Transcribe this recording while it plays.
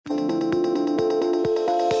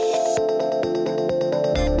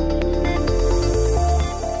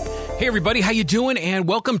everybody, how you doing? And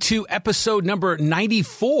welcome to episode number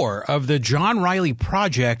 94 of the John Riley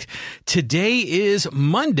Project. Today is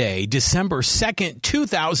Monday, December 2nd,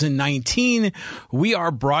 2019. We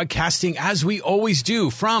are broadcasting, as we always do,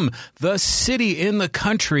 from the city in the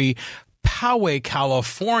country, Poway,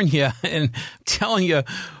 California. And I'm telling you,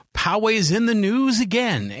 Poway's in the news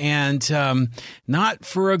again, and not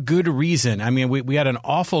for a good reason. I mean, we had an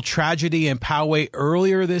awful tragedy in Poway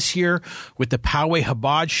earlier this year with the Poway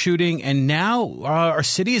Chabad shooting, and now our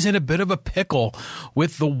city is in a bit of a pickle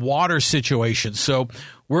with the water situation. So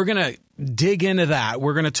we're going to dig into that.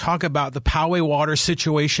 We're going to talk about the Poway water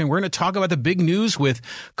situation. We're going to talk about the big news with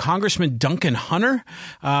Congressman Duncan Hunter.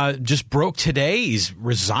 Just broke today. He's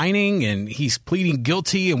resigning and he's pleading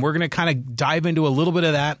guilty, and we're going to kind of dive into a little bit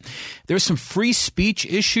of that. There's some free speech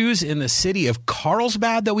issues in the city of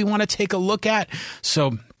Carlsbad that we want to take a look at.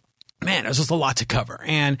 So, man, there's just a lot to cover.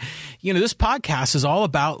 And, you know, this podcast is all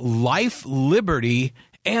about life, liberty,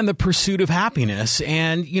 and the pursuit of happiness.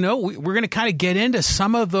 And, you know, we're going to kind of get into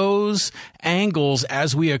some of those angles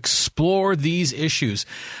as we explore these issues.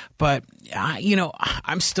 But, you know,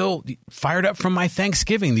 I'm still fired up from my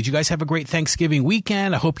Thanksgiving. Did you guys have a great Thanksgiving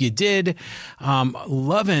weekend? I hope you did.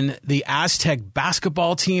 Loving the Aztec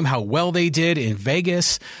basketball team, how well they did in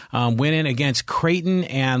Vegas, winning against Creighton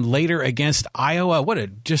and later against Iowa.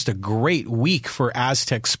 Just a great week for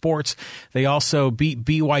Aztec sports. They also beat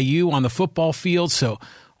BYU on the football field. So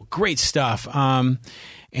great stuff.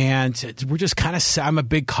 And we're just kind of, I'm a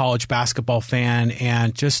big college basketball fan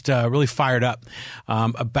and just really fired up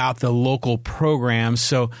about the local programs.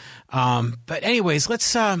 So, but anyways,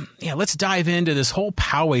 let's dive into this whole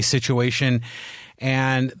Poway situation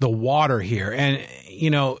and the water here. And, you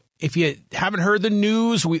know, if you haven't heard the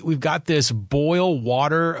news, we've got this boil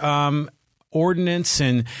water ordinance,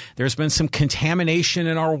 and there's been some contamination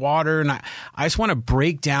in our water. And I just want to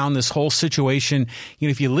break down this whole situation. You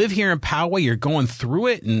know, if you live here in Poway, you're going through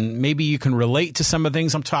it, and maybe you can relate to some of the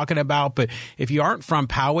things I'm talking about. But if you aren't from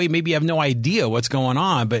Poway, maybe you have no idea what's going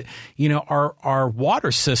on. But, you know, our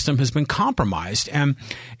water system has been compromised, and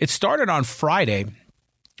it started on Friday.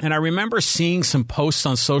 And I remember seeing some posts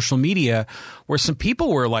on social media where some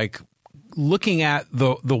people were like, looking at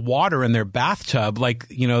the water in their bathtub, like,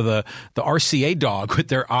 you know, the RCA dog with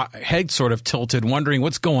their head sort of tilted, wondering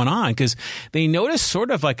what's going on, because they noticed sort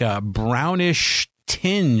of like a brownish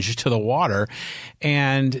tinge to the water,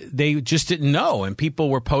 and they just didn't know. And people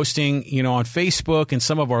were posting, you know, on Facebook and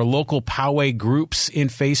some of our local Poway groups in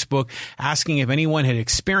Facebook, asking if anyone had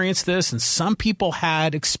experienced this. And some people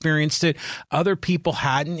had experienced it, other people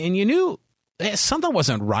hadn't, and you knew something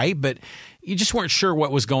wasn't right, but you just weren't sure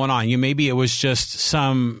what was going on. Maybe it was just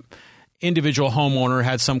some individual homeowner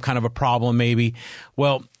had some kind of a problem, maybe.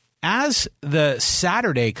 Well, as the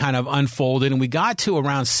Saturday kind of unfolded and we got to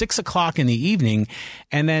around 6 o'clock in the evening,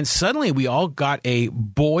 and then suddenly we all got a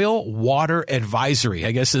boil water advisory.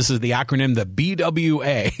 I guess this is the acronym, the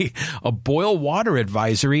BWA, a boil water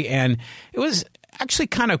advisory. And it was actually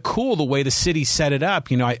kind of cool the way the city set it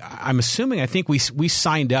up. You know, I think we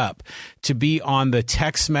signed up to be on the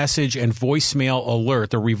text message and voicemail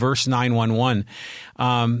alert, the reverse 911.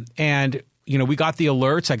 And, you know, we got the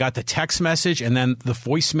alerts. I got the text message and then the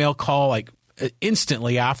voicemail call like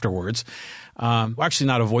instantly afterwards. Well, actually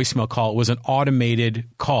not a voicemail call. It was an automated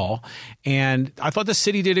call. And I thought the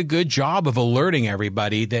city did a good job of alerting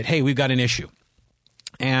everybody that, hey, we've got an issue.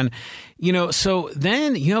 And, you know, so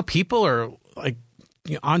then, you know, people are like,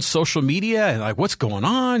 you know, on social media and like, what's going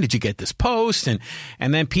on? Did you get this post? And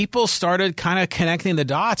then people started kind of connecting the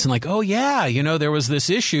dots and like, oh yeah, you know, there was this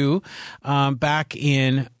issue back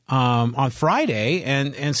in on Friday,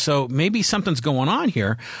 and so maybe something's going on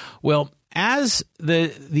here. Well, as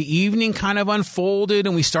the evening kind of unfolded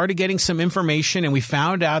and we started getting some information, and we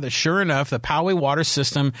found out that sure enough, the Poway water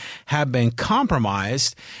system had been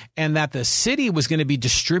compromised, and that the city was going to be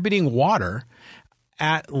distributing water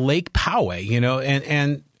at Lake Poway, you know,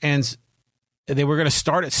 and they were going to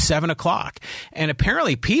start at 7 o'clock. And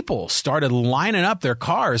apparently people started lining up their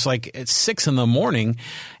cars like at 6 a.m.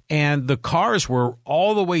 And the cars were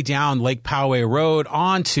all the way down Lake Poway Road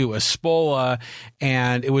onto Espola.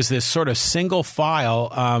 And it was this sort of single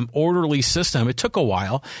file, orderly system. It took a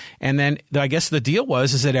while. And then I guess the deal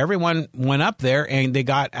is that everyone went up there and they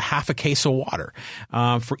got a half a case of water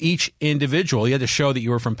for each individual. You had to show that you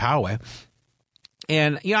were from Poway.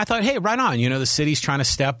 And, you know, I thought, hey, right on. You know, the city's trying to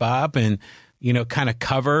step up and, you know, kind of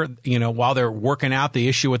cover, you know, while they're working out the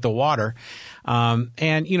issue with the water.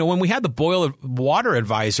 And, you know, when we had the boil water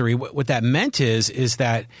advisory, what that meant is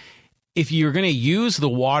that if you're going to use the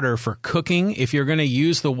water for cooking, if you're going to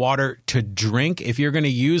use the water to drink, if you're going to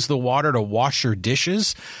use the water to wash your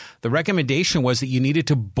dishes, the recommendation was that you needed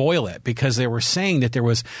to boil it because they were saying that there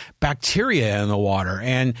was bacteria in the water.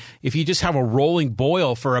 And if you just have a rolling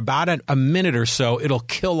boil for about a minute or so, it'll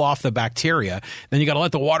kill off the bacteria. Then you got to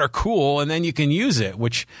let the water cool and then you can use it,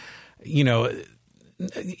 which,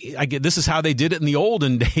 this is how they did it in the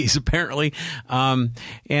olden days, apparently.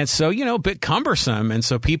 And so, a bit cumbersome. And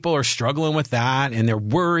so people are struggling with that and they're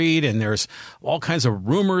worried and there's all kinds of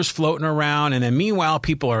rumors floating around. And then meanwhile,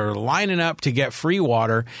 people are lining up to get free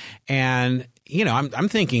water. And, I'm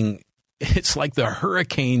thinking it's like the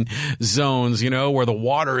hurricane zones, where the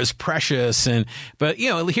water is precious. But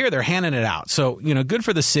here they're handing it out. So, good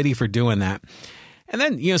for the city for doing that. And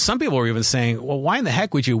then, some people are even saying, well, why in the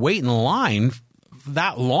heck would you wait in line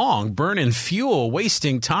that long, burning fuel,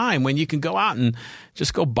 wasting time when you can go out and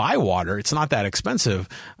just go buy water? It's not that expensive.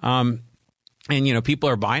 And people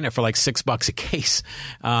are buying it for like $6 a case.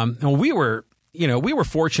 And we were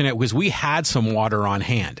fortunate because we had some water on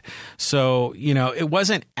hand. So, it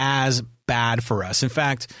wasn't as bad for us. In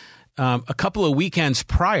fact, a couple of weekends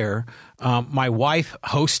prior, my wife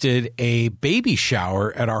hosted a baby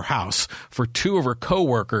shower at our house for two of her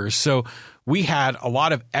coworkers. So we had a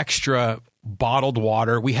lot of extra bottled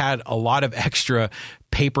water. We had a lot of extra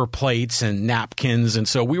paper plates and napkins. And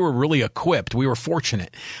so we were really equipped. We were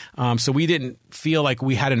fortunate. So we didn't feel like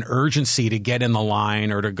we had an urgency to get in the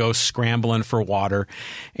line or to go scrambling for water.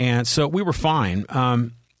 And so we were fine.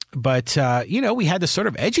 But we had to sort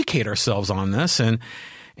of educate ourselves on this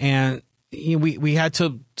and we had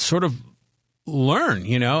to sort of learn,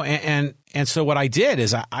 and so what I did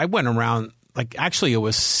is I went around, like, actually it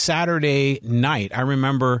was Saturday night. I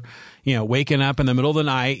remember, waking up in the middle of the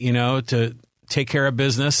night, to take care of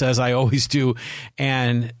business as I always do.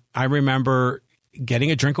 And I remember getting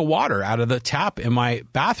a drink of water out of the tap in my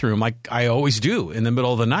bathroom, like I always do in the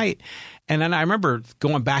middle of the night. And then I remember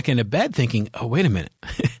going back into bed thinking, oh, wait a minute.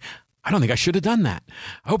 I don't think I should have done that.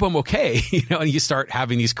 I hope I'm okay. And you start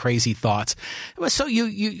having these crazy thoughts. So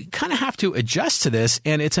you kind of have to adjust to this.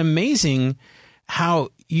 And it's amazing how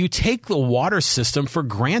you take the water system for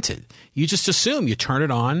granted. You just assume you turn it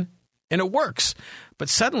on and it works. But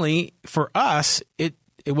suddenly for us, it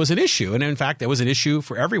was an issue. And in fact, it was an issue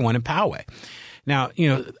for everyone in Poway. Now,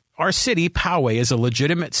 our city, Poway, is a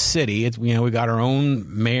legitimate city. We got our own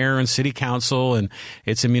mayor and city council, and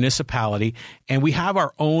it's a municipality. And we have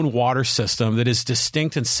our own water system that is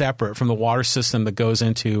distinct and separate from the water system that goes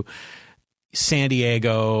into San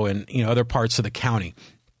Diego and other parts of the county.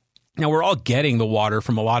 Now, we're all getting the water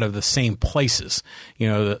from a lot of the same places.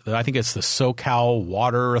 I think it's the SoCal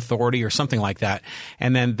Water Authority or something like that.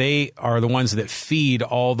 And then they are the ones that feed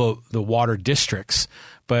all the water districts.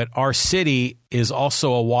 But our city is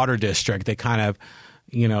also a water district. They kind of,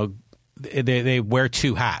 they wear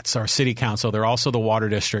two hats. Our city council, they're also the water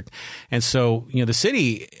district. And so, the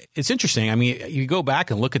city, it's interesting. I mean, you go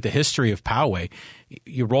back and look at the history of Poway,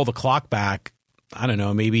 you roll the clock back, I don't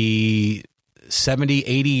know, maybe 70,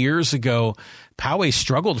 80 years ago, Poway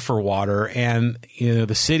struggled for water, and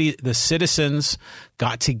the citizens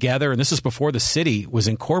got together, and this is before the city was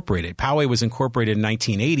incorporated. Poway was incorporated in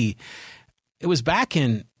 1980. It was back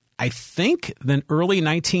in, I think, the early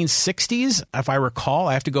 1960s, if I recall.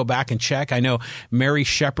 I have to go back and check. I know Mary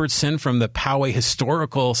Shepherdson from the Poway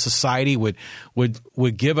Historical Society would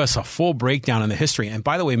give us a full breakdown on the history. And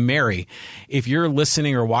by the way, Mary, if you're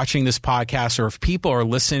listening or watching this podcast, or if people are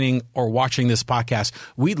listening or watching this podcast,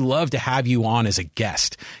 we'd love to have you on as a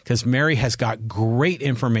guest, because Mary has got great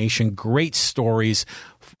information, great stories,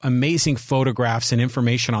 amazing photographs and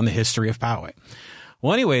information on the history of Poway.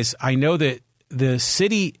 Well, anyways, I know that the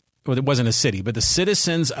city, well, it wasn't a city, but the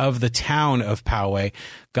citizens of the town of Poway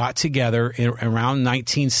got together around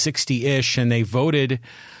 1960-ish, and they voted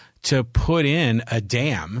to put in a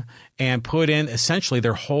dam and put in essentially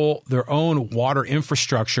their own water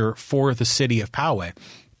infrastructure for the city of Poway.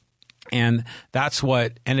 And that's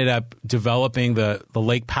what ended up developing the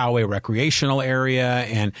Lake Poway recreational area.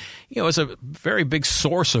 And, it was a very big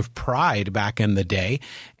source of pride back in the day.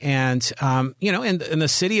 And, and the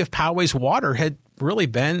city of Poway's water had really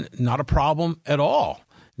been not a problem at all.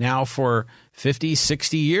 Now for 50,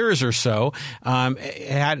 60 years or so,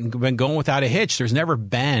 it hadn't been going without a hitch. There's never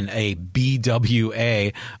been a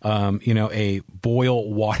BWA, a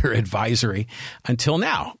boil water advisory until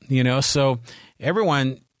now, so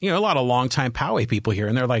everyone, a lot of longtime Poway people here,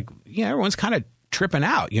 and they're like, everyone's kind of tripping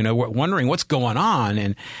out, wondering what's going on.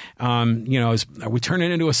 And, are we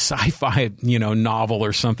turning into a sci-fi, novel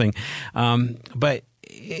or something? But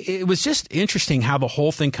it was just interesting how the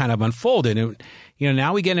whole thing kind of unfolded. And,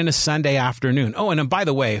 Now we get into Sunday afternoon. Oh, and then, by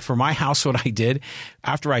the way, for my house, what I did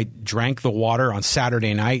after I drank the water on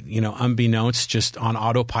Saturday night, unbeknownst, just on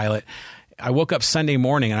autopilot, I woke up Sunday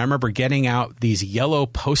morning and I remember getting out these yellow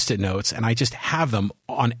Post-it notes, and I just have them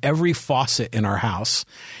on every faucet in our house.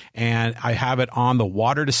 And I have it on the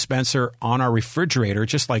water dispenser on our refrigerator,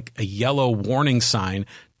 just like a yellow warning sign,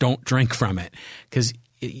 don't drink from it. Because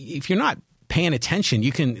if you're not paying attention,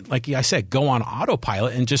 you can, like I said, go on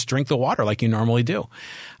autopilot and just drink the water like you normally do.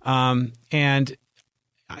 I'm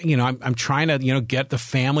trying to, get the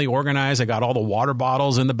family organized. I got all the water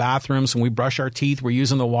bottles in the bathrooms. When we brush our teeth, we're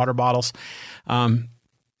using the water bottles. And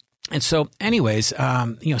so anyways,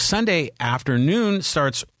 Sunday afternoon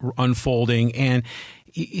starts unfolding, and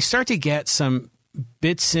you start to get some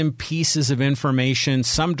bits and pieces of information,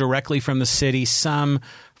 some directly from the city, some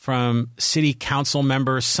from city council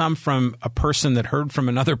members, some from a person that heard from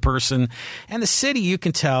another person. And the city, you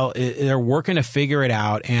can tell, they're working to figure it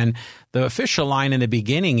out. And the official line in the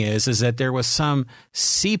beginning is that there was some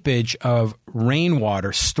seepage of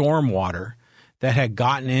rainwater, storm water, that had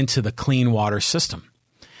gotten into the clean water system.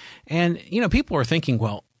 And, people are thinking,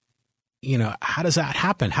 well, how does that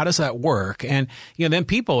happen? How does that work? And, then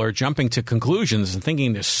people are jumping to conclusions and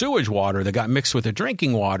thinking there's sewage water that got mixed with the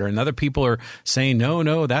drinking water. And other people are saying,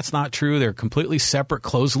 no, that's not true. They're completely separate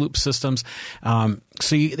closed loop systems. All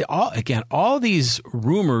these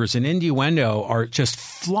rumors and innuendo are just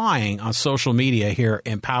flying on social media here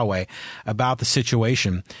in Poway about the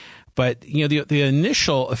situation. But, the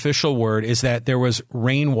initial official word is that there was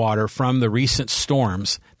rainwater from the recent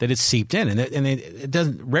storms that had seeped in. And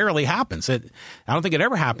it rarely happens. I don't think it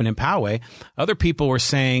ever happened in Poway. Other people were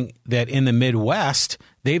saying that in the Midwest,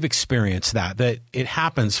 they've experienced that it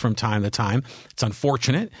happens from time to time. It's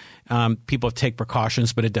unfortunate. People take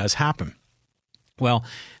precautions, but it does happen. Well,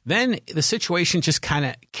 then the situation just kind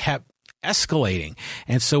of kept escalating.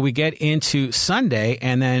 And so we get into Sunday,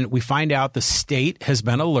 and then we find out the state has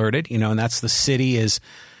been alerted, and that's the city is,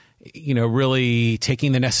 really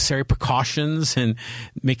taking the necessary precautions and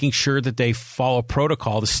making sure that they follow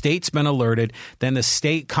protocol. The state's been alerted. Then the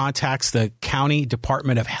state contacts the county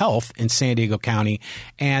Department of Health in San Diego County,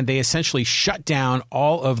 and they essentially shut down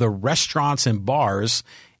all of the restaurants and bars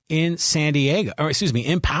in in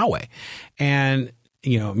Poway. And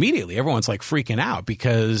immediately everyone's like freaking out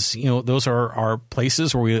because, those are our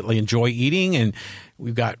places where we enjoy eating, and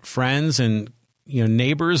we've got friends and,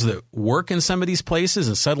 neighbors that work in some of these places,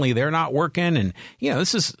 and suddenly they're not working. And,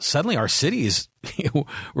 this is suddenly our cities,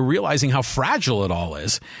 we're realizing how fragile it all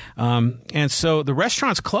is. And so the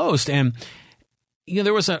restaurants closed, and,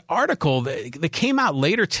 there was an article that came out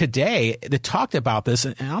later today that talked about this,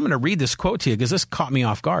 and I'm going to read this quote to you because this caught me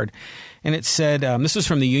off guard. And it said, this is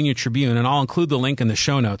from the Union Tribune, and I'll include the link in the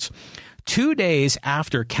show notes. 2 days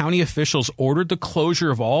after county officials ordered the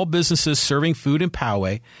closure of all businesses serving food in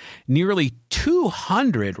Poway, nearly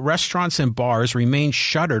 200 restaurants and bars remained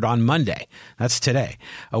shuttered on Monday. That's today,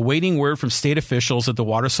 awaiting word from state officials that the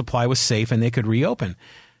water supply was safe and they could reopen.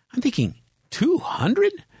 I'm thinking,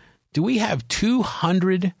 200? Do we have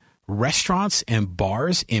 200 restaurants and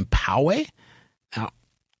bars in Poway? Now,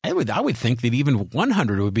 I would think that even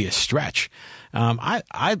 100 would be a stretch.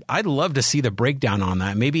 I'd love to see the breakdown on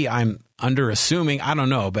that. Maybe I'm underassuming. I don't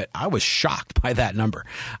know, but I was shocked by that number.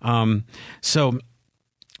 So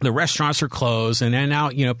the restaurants are closed, and then now,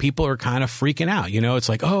 people are kind of freaking out. It's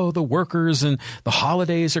like, oh, the workers and the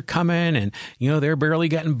holidays are coming, and, they're barely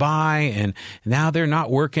getting by, and now they're not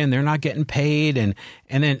working, they're not getting paid. And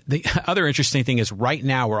then the other interesting thing is right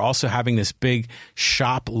now we're also having this big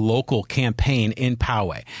shop local campaign in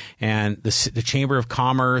Poway, and the Chamber of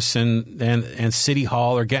Commerce and City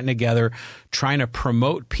Hall are getting together trying to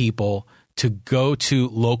promote people to go to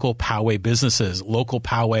local Poway businesses, local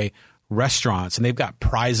Poway restaurants, and they've got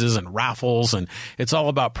prizes and raffles, and it's all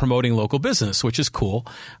about promoting local business, which is cool.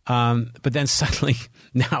 But then suddenly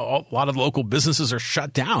now a lot of local businesses are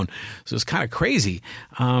shut down. So it's kind of crazy.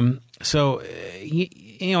 And it's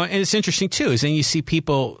interesting too, is then you see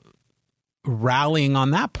people rallying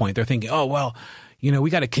on that point. They're thinking, oh, well,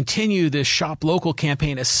 we got to continue this shop local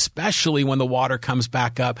campaign, especially when the water comes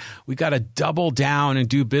back up. We got to double down and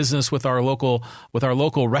do business with our local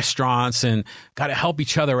restaurants, and got to help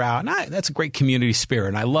each other out. And that's a great community spirit,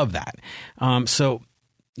 and I love that. Again,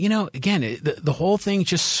 the whole thing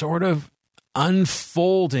just sort of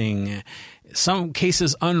unfolding. Some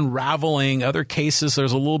cases unraveling, other cases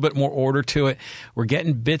there's a little bit more order to it. We're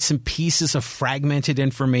getting bits and pieces of fragmented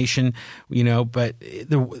information, but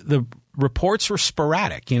the reports were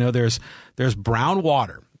sporadic. There's brown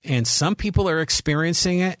water, and some people are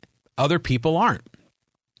experiencing it, other people aren't.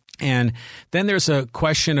 And then there's a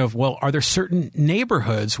question of, well, are there certain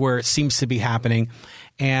neighborhoods where it seems to be happening?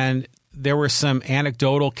 And there were some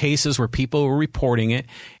anecdotal cases where people were reporting it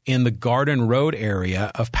in the Garden Road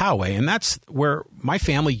area of Poway. And that's where my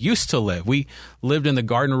family used to live. We lived in the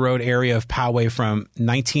Garden Road area of Poway from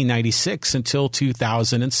 1996 until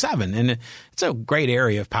 2007. And it's a great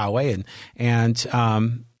area of Poway. And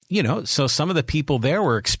so some of the people there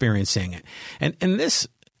were experiencing it. And this,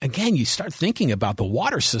 again, you start thinking about the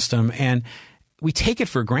water system, and we take it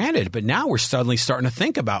for granted, but now we're suddenly starting to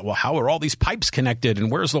think about, well, how are all these pipes connected, and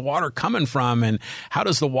where's the water coming from, and how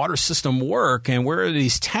does the water system work, and where are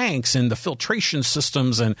these tanks and the filtration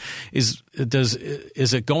systems, and is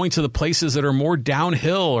it going to the places that are more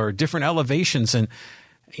downhill or different elevations? And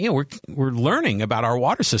we're learning about our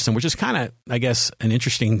water system, which is kind of, I guess, an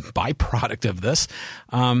interesting byproduct of this,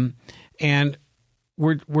 and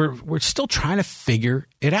we're still trying to figure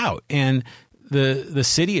it out. And the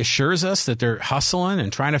city assures us that they're hustling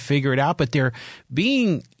and trying to figure it out, but they're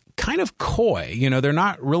being kind of coy. They're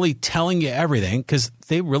not really telling you everything because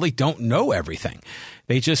they really don't know everything.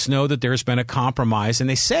 They just know that there's been a compromise, and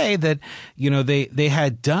they say that, they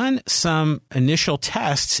had done some initial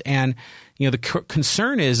tests, and the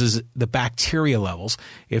concern is the bacteria levels.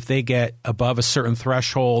 If they get above a certain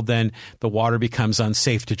threshold, then the water becomes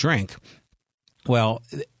unsafe to drink. Well,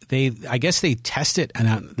 I guess they test it,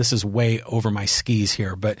 and this is way over my skis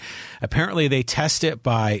here, but apparently they test it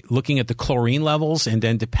by looking at the chlorine levels, and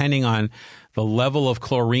then depending on the level of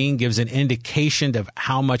chlorine gives an indication of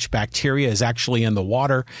how much bacteria is actually in the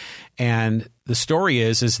water. And the story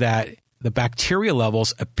is that the bacteria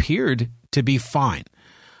levels appeared to be fine,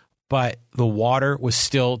 but the water was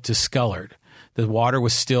still discolored. The water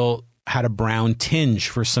was still had a brown tinge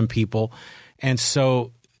for some people. And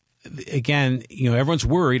so again, everyone's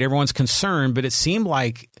worried, everyone's concerned, but it seemed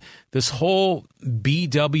like this whole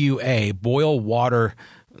BWA, boil water,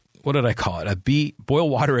 what did I call it? Boil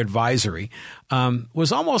water advisory,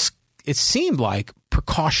 was almost, it seemed like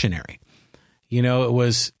precautionary. It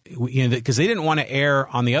was, because they didn't want to err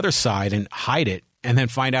on the other side and hide it and then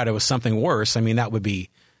find out it was something worse. I mean, that would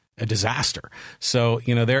be a disaster. So,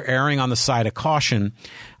 they're erring on the side of caution.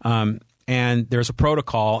 And there's a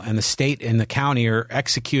protocol, and the state and the county are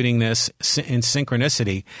executing this in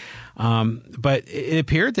synchronicity. But it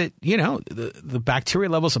appeared that, the bacteria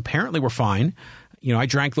levels apparently were fine. I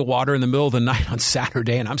drank the water in the middle of the night on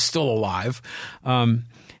Saturday, and I'm still alive.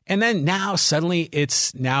 And then now suddenly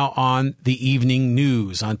it's now on the evening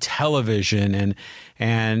news on television,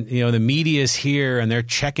 and the media is here, and they're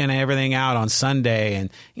checking everything out on Sunday. And,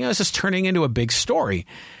 it's just turning into a big story.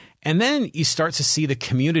 And then you start to see the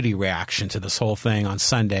community reaction to this whole thing on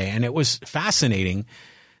Sunday. And it was fascinating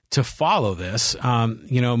to follow this,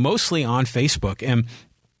 mostly on Facebook. And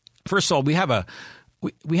first of all, we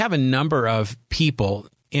have a number of people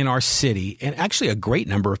in our city, and actually a great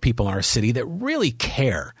number of people in our city that really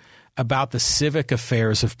care about the civic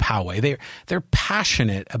affairs of Poway. They're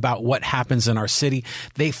passionate about what happens in our city.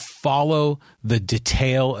 They follow the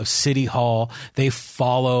detail of City Hall. They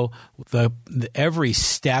follow the every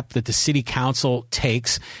step that the city council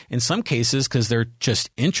takes, in some cases because they're just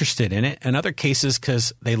interested in it, in other cases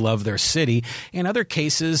because they love their city, in other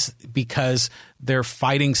cases because they're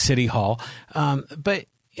fighting City Hall. But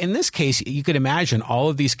in this case, you could imagine all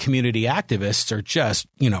of these community activists are just,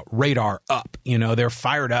 radar up. They're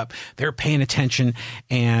fired up. They're paying attention,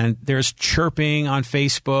 and there's chirping on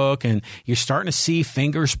Facebook, and you're starting to see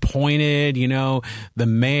fingers pointed, the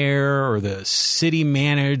mayor or the city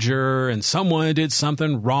manager, and someone did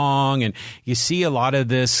something wrong. And you see a lot of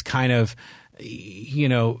this kind of,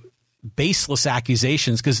 baseless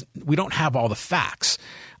accusations because we don't have all the facts.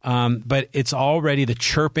 But it's already, the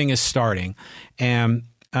chirping is starting.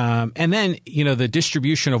 And then, the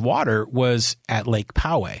distribution of water was at Lake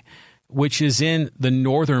Poway, which is in the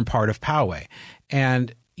northern part of Poway.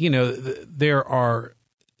 And, there are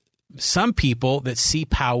some people that see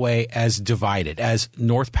Poway as divided, as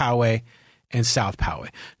North Poway and South Poway.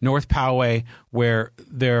 North Poway, where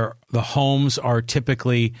the homes are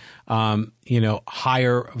typically,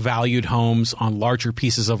 higher valued homes on larger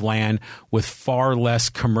pieces of land with far less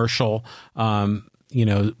commercial,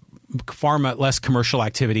 far less commercial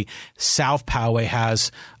activity. South Poway has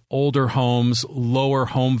older homes, lower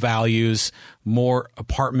home values, more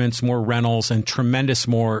apartments, more rentals, and tremendous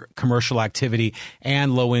more commercial activity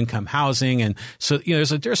and low income housing. And so,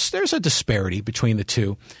 there's a disparity between the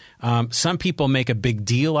two. Some people make a big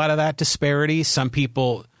deal out of that disparity. Some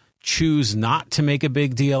people choose not to make a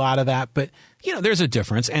big deal out of that. But, there's a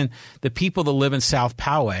difference. And the people that live in South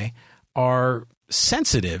Poway are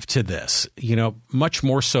sensitive to this, much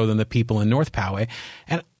more so than the people in North Poway.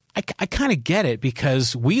 And I kind of get it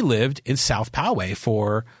because we lived in South Poway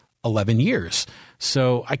for 11 years.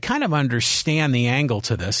 So I kind of understand the angle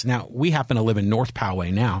to this. Now, we happen to live in North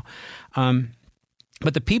Poway now.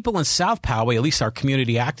 But the people in South Poway, at least our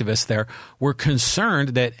community activists there, were concerned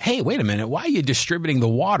that, hey, wait a minute, why are you distributing the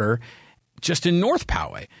water just in North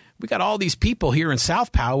Poway? We got all these people here in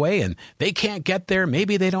South Poway and they can't get there.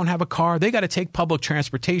 Maybe they don't have a car. They got to take public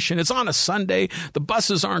transportation. It's on a Sunday. The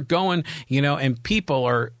buses aren't going, and people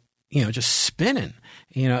are, just spinning,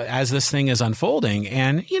 as this thing is unfolding.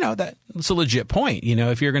 And, that's a legit point.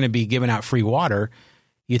 If you're going to be giving out free water,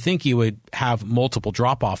 you think you would have multiple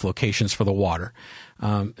drop-off locations for the water,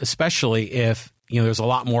 especially if, there's a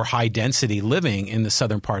lot more high density living in the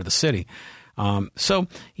southern part of the city. So,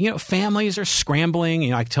 families are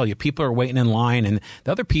scrambling. I can tell you, people are waiting in line, and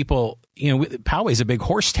the other people, Poway is a big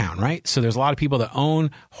horse town, right? So there's a lot of people that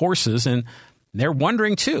own horses, and they're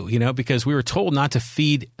wondering too, because we were told not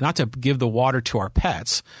to give the water to our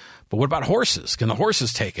pets. But what about horses? Can the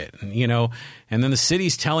horses take it? And then the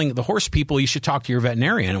city's telling the horse people, you should talk to your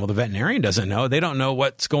veterinarian. Well, the veterinarian doesn't know. They don't know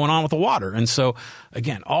what's going on with the water. And so,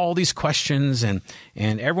 again, all these questions and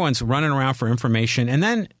everyone's running around for information. And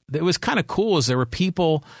then it was kind of cool is there were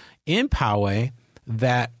people in Poway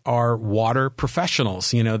that are water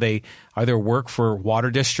professionals. They either work for water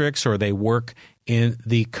districts or they work in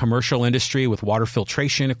the commercial industry with water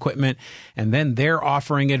filtration equipment. And then they're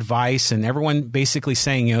offering advice and everyone basically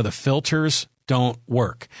saying, the filters don't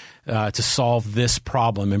work to solve this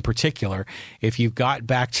problem in particular. If you've got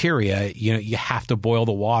bacteria, you have to boil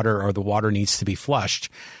the water or the water needs to be flushed.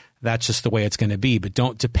 That's just the way it's going to be. But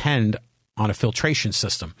don't depend on a filtration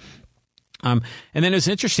system. And then it was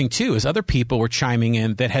interesting, too, as other people were chiming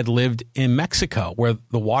in that had lived in Mexico, where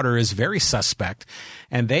the water is very suspect,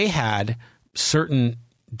 and they had certain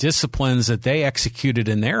disciplines that they executed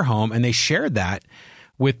in their home, and they shared that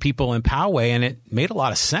with people in Poway, and it made a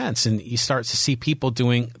lot of sense. And you start to see people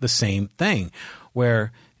doing the same thing,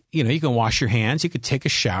 where you can wash your hands, you could take a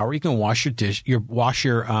shower, you can wash your dish,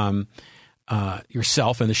 yourself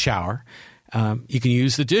in the shower. You can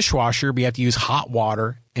use the dishwasher, but you have to use hot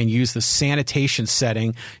water and use the sanitation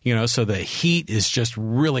setting, so the heat is just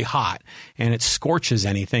really hot and it scorches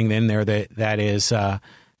anything in there that is,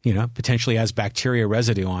 potentially has bacteria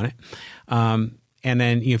residue on it. And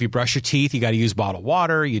then if you brush your teeth, you got to use bottled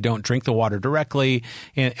water. You don't drink the water directly.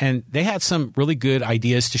 And they had some really good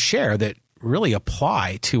ideas to share that really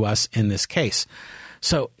apply to us in this case.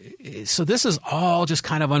 So this is all just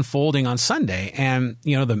kind of unfolding on Sunday. And,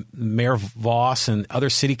 the Mayor Voss and other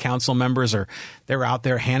city council members they're out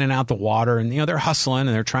there handing out the water and, they're hustling and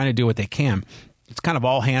they're trying to do what they can. It's kind of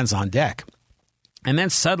all hands on deck. And then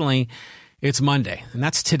suddenly it's Monday, and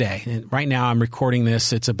that's today. And right now I'm recording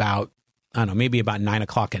this. It's about, maybe about 9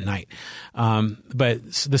 o'clock at night. But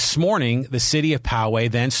this morning, the city of Poway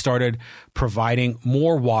then started providing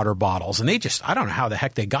more water bottles. And I don't know how the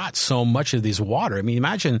heck they got so much of these water. I mean,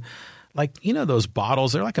 imagine those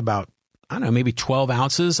bottles, they're like about, maybe 12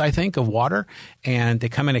 ounces, I think, of water. And they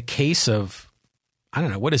come in a case of,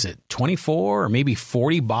 what is it, 24 or maybe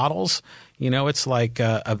 40 bottles? It's like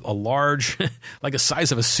a large, like the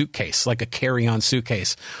size of a suitcase, like a carry-on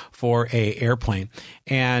suitcase for a airplane.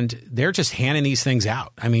 And they're just handing these things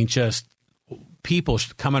out. I mean, just people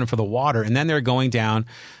coming for the water. And then they're going down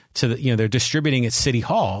to they're distributing at City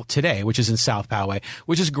Hall today, which is in South Poway,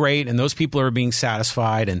 which is great. And those people are being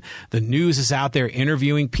satisfied. And the news is out there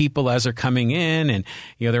interviewing people as they're coming in. And,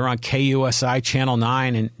 they're on KUSI Channel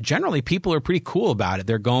 9. And generally people are pretty cool about it.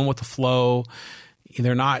 They're going with the flow.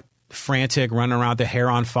 They're not frantic, running around with their hair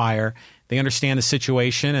on fire. They understand the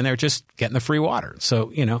situation and they're just getting the free water.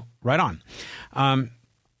 So, right on.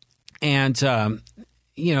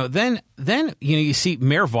 Then you see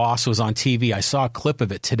Mayor Voss was on TV. I saw a clip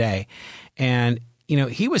of it today. And,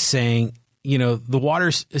 he was saying, the water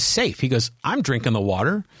is safe. He goes, I'm drinking the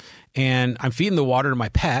water and I'm feeding the water to my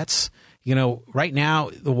pets. Right now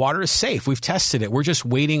the water is safe. We've tested it. We're just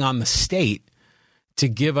waiting on the state to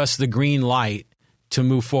give us the green light to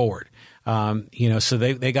move forward. So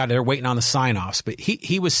they're waiting on the sign-offs. But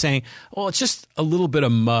he was saying, well, it's just a little bit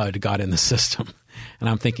of mud got in the system. And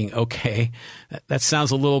I'm thinking, okay, that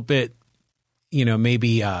sounds a little bit,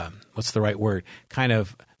 maybe, what's the right word? Kind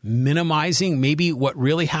of minimizing maybe what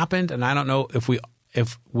really happened. And I don't know if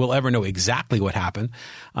we'll ever know exactly what happened.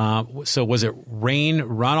 So was it rain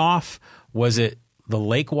runoff? Was it the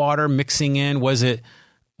lake water mixing in? Was it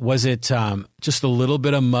just a little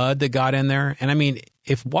bit of mud that got in there? And I mean,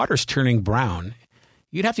 if water's turning brown,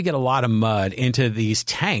 you'd have to get a lot of mud into these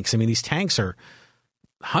tanks. I mean, these tanks are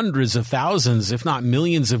hundreds of thousands, if not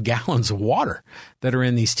millions of gallons of water that are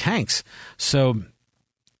in these tanks. So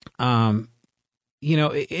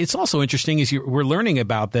it's also interesting is we're learning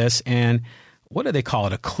about this, and what do they call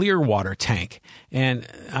it? A clear water tank. And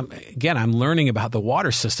again, I'm learning about the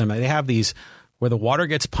water system. They have these where the water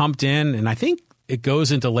gets pumped in, and I think it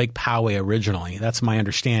goes into Lake Poway originally. That's my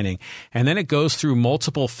understanding. And then it goes through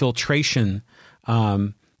multiple filtration,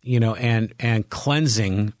 and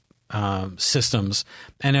cleansing systems.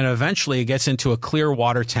 And then eventually it gets into a clear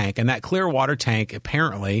water tank. And that clear water tank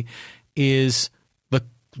apparently is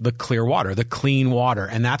the clear water, the clean water.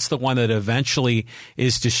 And that's the one that eventually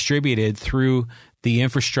is distributed through the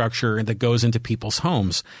infrastructure that goes into people's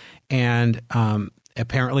homes. And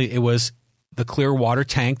apparently it was the clear water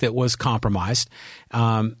tank that was compromised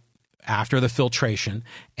after the filtration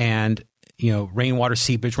and, rainwater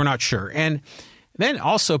seepage. We're not sure. And then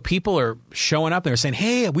also people are showing up and they're saying,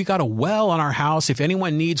 hey, we got a well on our house. If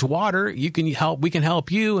anyone needs water, you can help. We can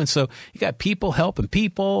help you. And so you got people helping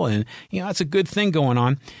people, and, that's a good thing going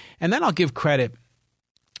on. And then I'll give credit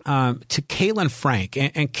to Kaylin Frank.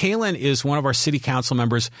 And Kaylin is one of our city council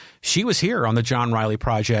members. She was here on the John Riley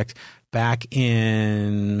Project back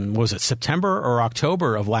in, September or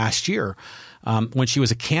October of last year, when she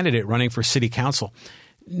was a candidate running for city council.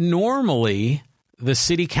 Normally, the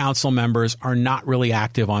city council members are not really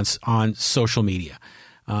active on social media.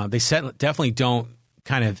 They definitely don't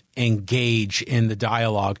kind of engage in the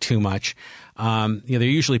dialogue too much. They're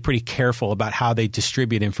usually pretty careful about how they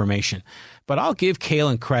distribute information. But I'll give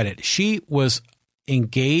Kaylin credit. She was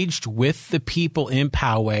engaged with the people in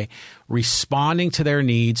Poway, responding to their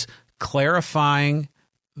needs, clarifying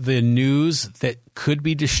the news that could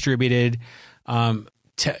be distributed.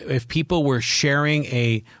 If people were sharing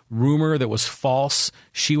a rumor that was false,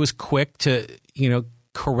 she was quick to,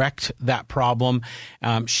 correct that problem.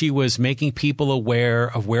 She was making people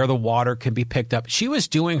aware of where the water could be picked up. She was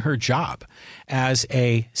doing her job as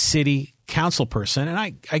a city council person. And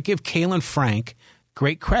I give Kaylin Frank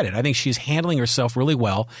great credit. I think she's handling herself really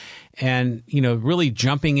well and, really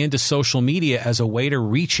jumping into social media as a way to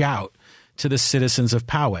reach out to the citizens of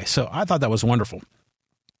Poway. So I thought that was wonderful.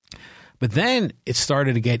 But then it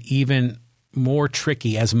started to get even more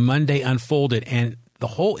tricky as Monday unfolded, and the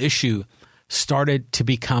whole issue started to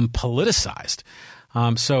become politicized.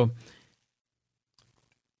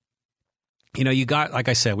 You got, like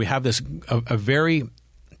I said, we have this a very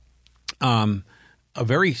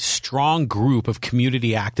strong group of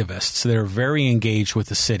community activists that are very engaged with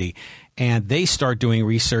the city, and they start doing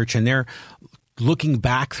research, and they're looking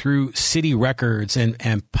back through city records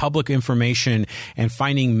and public information and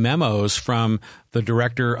finding memos from the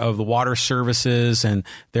director of the water services and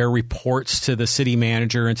their reports to the city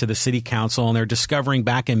manager and to the city council. And they're discovering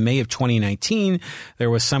back in May of 2019, there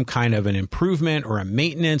was some kind of an improvement or a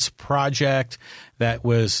maintenance project that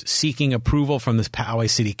was seeking approval from the Poway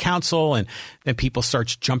City Council. And then people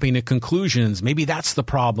start jumping to conclusions. Maybe that's the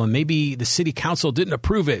problem. Maybe the city council didn't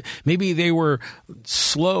approve it. Maybe they were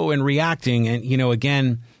slow in reacting. And,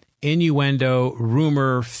 again, innuendo,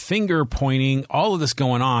 rumor, finger pointing, all of this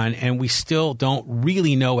going on. And we still don't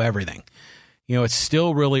really know everything. It's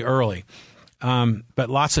still really early. But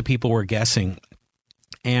lots of people were guessing.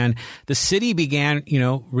 And the city began,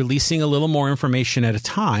 releasing a little more information at a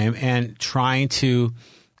time and trying to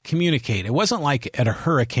communicate. It wasn't like at a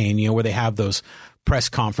hurricane, where they have those press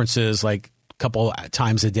conferences like a couple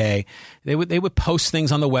times a day. They would post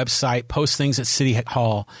things on the website, post things at City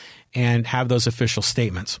Hall, and have those official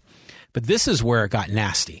statements. But this is where it got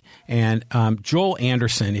nasty. And Joel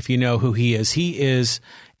Anderson, if you know who he is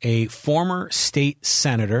a former state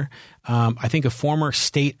senator, I think a former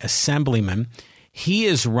state assemblyman. He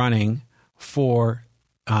is running for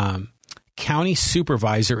county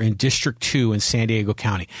supervisor in District 2 in San Diego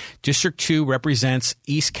County. District 2 represents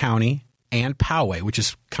East County and Poway, which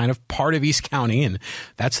is kind of part of East County. And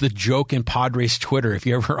that's the joke in Padres Twitter. If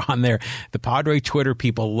you're ever on there, the Padre Twitter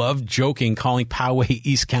people love joking, calling Poway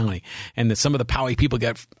East County. And that some of the Poway people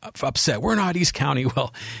get upset. We're not East County.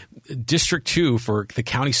 Well, District 2 for the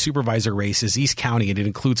county supervisor race is East County, and it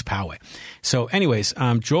includes Poway. So anyways,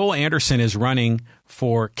 Joel Anderson is running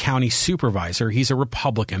for county supervisor. He's a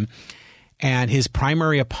Republican. And his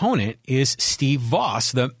primary opponent is Steve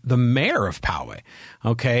Voss, the mayor of Poway.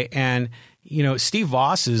 Okay. And, Steve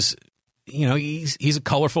Voss is, he's a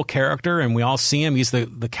colorful character, and we all see him. He's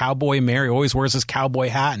the cowboy mayor. He always wears his cowboy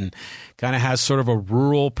hat and kind of has sort of a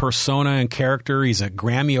rural persona and character. He's a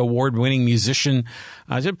Grammy Award winning musician.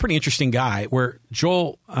 He's a pretty interesting guy, where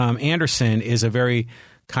Joel Anderson is a very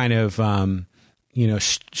kind of,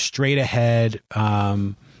 straight ahead,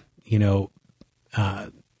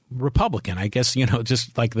 Republican, I guess,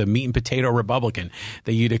 just like the meat and potato Republican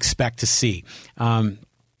that you'd expect to see.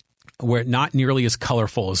 where not nearly as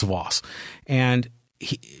colorful as Voss. And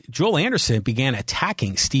Joel Anderson began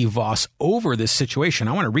attacking Steve Voss over this situation.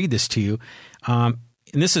 I want to read this to you.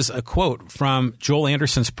 And this is a quote from Joel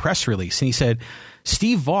Anderson's press release. And he said,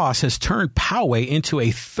 Steve Voss has turned Poway into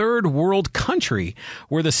a third world country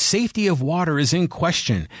where the safety of water is in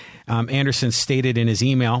question. Anderson stated in his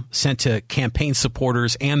email sent to campaign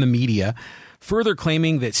supporters and the media, further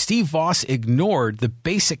claiming that Steve Voss ignored the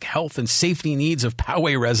basic health and safety needs of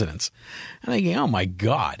Poway residents. And I'm thinking, oh my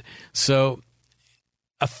God. So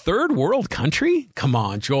a third world country? Come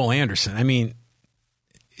on, Joel Anderson. I mean,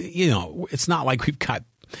 it's not like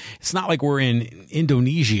we're in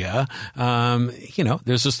Indonesia.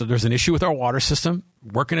 There's an issue with our water system,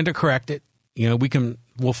 working to correct it.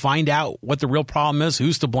 We'll find out what the real problem is,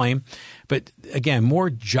 who's to blame. But again, more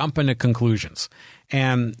jumping to conclusions.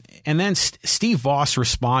 And then Steve Voss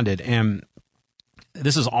responded, and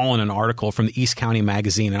this is all in an article from the East County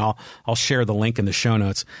Magazine, and I'll share the link in the show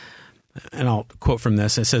notes. And I'll quote from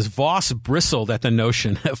this. It says, Voss bristled at the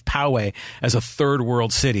notion of Poway as a third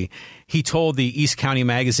world city. He told the East County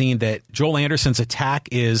Magazine that Joel Anderson's attack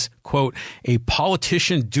is, quote, a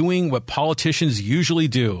politician doing what politicians usually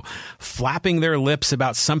do, flapping their lips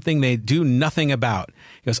about something they do nothing about.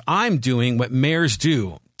 He goes, I'm doing what mayors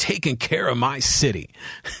do, taking care of my city.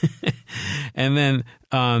 And then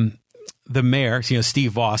the mayor,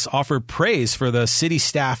 Steve Voss, offered praise for the city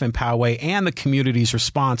staff in Poway and the community's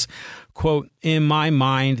response. Quote, in my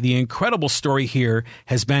mind, the incredible story here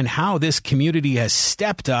has been how this community has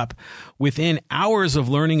stepped up. Within hours of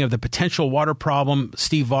learning of the potential water problem,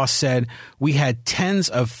 Steve Voss said, we had tens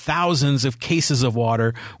of thousands of cases of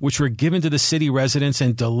water, which were given to the city residents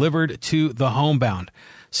and delivered to the homebound.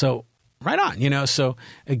 So right on, So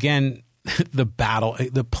again, the battle,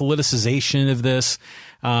 the politicization of this,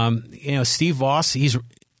 Steve Voss, he's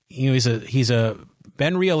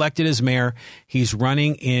been reelected as mayor. He's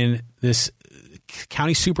running in this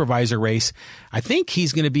county supervisor race. I think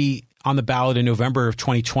he's going to be on the ballot in November of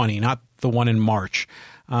 2020, not the one in March.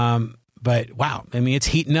 But wow, I mean, it's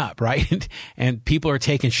heating up, right? And people are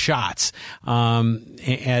taking shots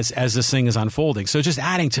as this thing is unfolding. So just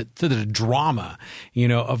adding to the drama,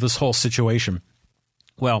 of this whole situation.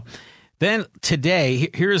 Well, then today,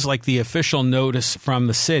 here's like the official notice from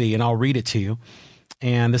the city, and I'll read it to you.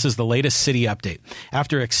 And this is the latest city update.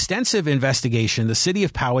 After extensive investigation, the city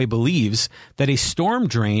of Poway believes that a storm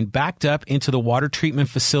drain backed up into the water treatment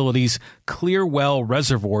facility's Clearwell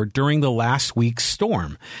Reservoir during the last week's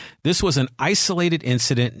storm. This was an isolated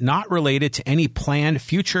incident not related to any planned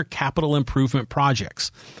future capital improvement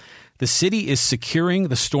projects. The city is securing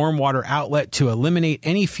the stormwater outlet to eliminate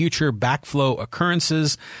any future backflow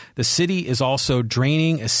occurrences. The city is also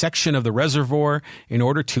draining a section of the reservoir in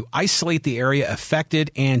order to isolate the area affected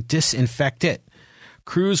and disinfect it.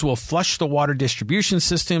 Crews will flush the water distribution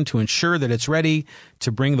system to ensure that it's ready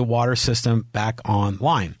to bring the water system back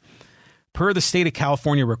online. Per the state of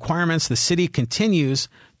California requirements, the city continues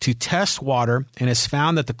to test water and has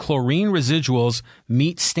found that the chlorine residuals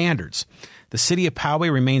meet standards. The city of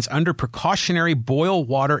Poway remains under precautionary boil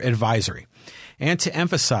water advisory. And to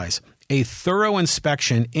emphasize, a thorough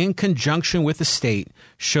inspection in conjunction with the state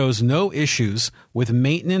shows no issues with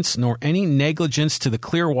maintenance nor any negligence to the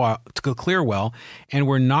Clearwell and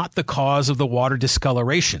were not the cause of the water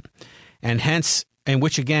discoloration. And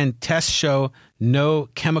which again, tests show no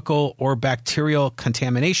chemical or bacterial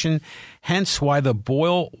contamination, hence why the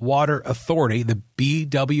Boil Water Authority, the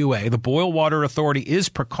BWA, the Boil Water Authority is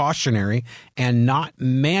precautionary and not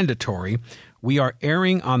mandatory. We are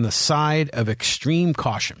erring on the side of extreme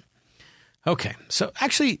caution. Okay, so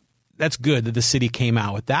actually that's good that the city came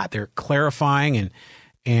out with that. They're clarifying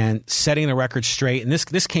and setting the record straight. And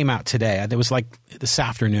this came out today. It was like this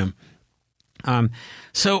afternoon.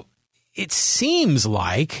 So it seems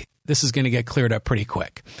like this is going to get cleared up pretty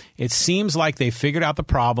quick. It seems like they figured out the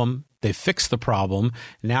problem. They fixed the problem.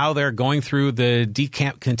 Now they're going through the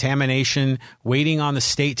decontamination, waiting on the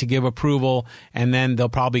state to give approval, and then they'll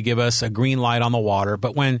probably give us a green light on the water.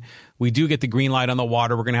 But when we do get the green light on the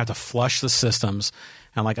water, we're going to have to flush the systems.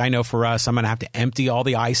 And like I know for us, I'm going to have to empty all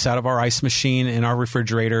the ice out of our ice machine in our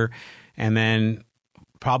refrigerator and then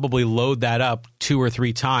probably load that up 2 or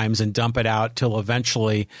 3 times and dump it out till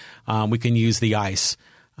eventually we can use the ice.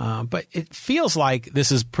 But it feels like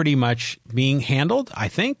this is pretty much being handled, I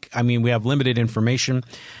think. I mean, we have limited information.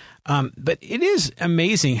 But it is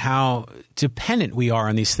amazing how dependent we are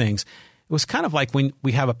on these things. It was kind of like when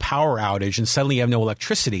we have a power outage and suddenly you have no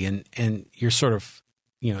electricity and you're sort of,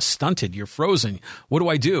 stunted, you're frozen. What do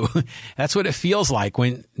I do? That's what it feels like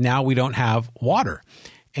when now we don't have water.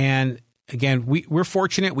 And again, we're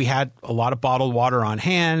fortunate. We had a lot of bottled water on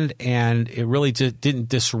hand, and it really didn't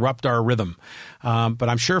disrupt our rhythm. But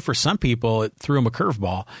I'm sure for some people, it threw them a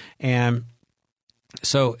curveball. And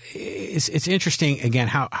so it's interesting, again,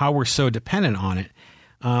 how we're so dependent on it.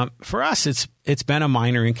 For us, it's been a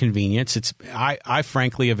minor inconvenience. I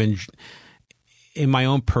frankly have in my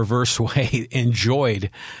own perverse way, enjoyed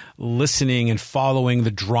listening and following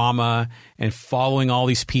the drama and following all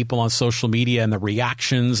these people on social media and the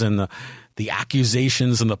reactions and the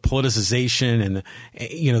accusations and the politicization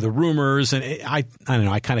and the rumors. And I don't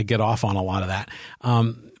know, I kind of get off on a lot of that.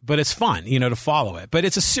 But it's fun, to follow it. But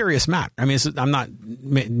it's a serious matter. I mean, I'm not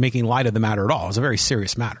making light of the matter at all. It's a very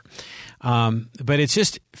serious matter. But it's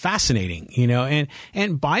just fascinating,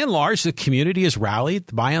 and by and large, the community has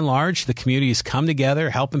rallied. By and large, the community has come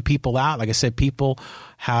together, helping people out. Like I said, people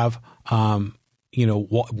have,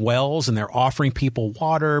 wells, and they're offering people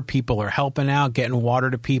water. People are helping out, getting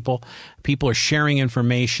water to people. People are sharing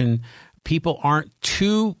information. People aren't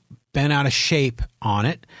too bent out of shape on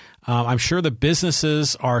it. I'm sure the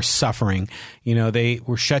businesses are suffering. They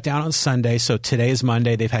were shut down on Sunday. So today is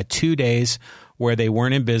Monday. They've had 2 days where they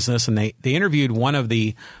weren't in business, and they interviewed one of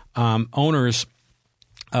the owners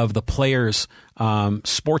of the Players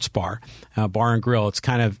Sports Bar and Grill. It's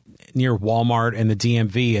kind of near Walmart and the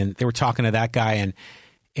DMV, and they were talking to that guy,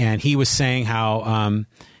 and he was saying how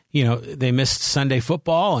they missed Sunday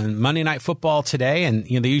football and Monday Night Football today, and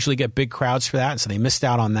they usually get big crowds for that, and so they missed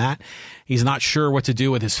out on that. He's not sure what to do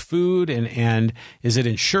with his food, and is it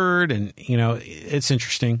insured, and it's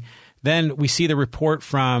interesting. Then we see the report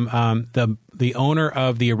from the owner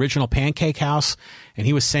of the original Pancake House, and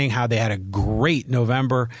he was saying how they had a great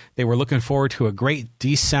November. They were looking forward to a great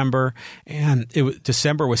December, and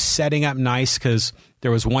December was setting up nice because there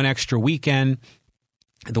was one extra weekend,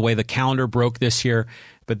 the way the calendar broke this year.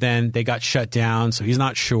 But then they got shut down, so he's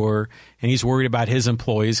not sure, and he's worried about his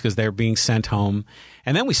employees because they're being sent home.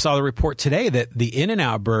 And then we saw the report today that the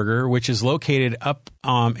In-N-Out Burger, which is located up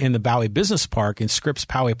in the Poway Business Park in Scripps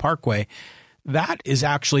Poway Parkway, that is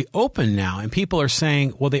actually open now. And people are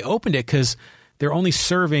saying, well, they opened it because they're only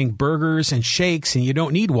serving burgers and shakes, and you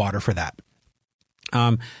don't need water for that.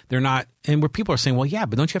 They're not, and where people are saying, well, yeah,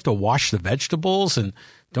 but don't you have to wash the vegetables? And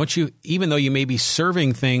don't you, even though you may be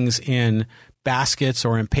serving things in baskets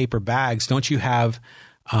or in paper bags, don't you have,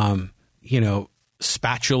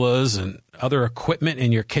 spatulas and other equipment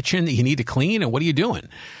in your kitchen that you need to clean? And what are you doing?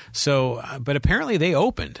 So, but apparently they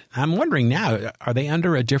opened. I'm wondering now, are they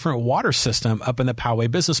under a different water system up in the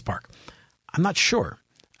Poway Business Park? I'm not sure.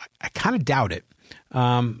 I kind of doubt it,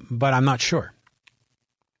 but I'm not sure.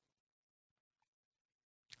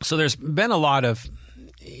 So there's been a lot of,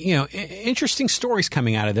 interesting stories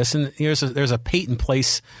coming out of this, and there's a Peyton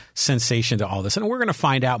Place sensation to all this, and we're going to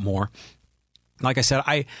find out more. Like I said,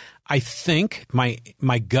 I think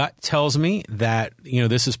my gut tells me that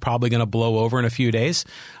this is probably going to blow over in a few days.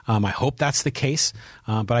 I hope that's the case,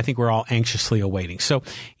 but I think we're all anxiously awaiting. So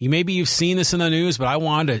maybe you've seen this in the news, but I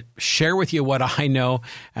wanted to share with you what I know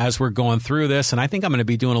as we're going through this, and I think I'm going to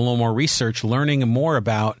be doing a little more research, learning more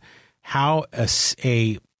about how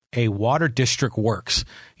a water district works.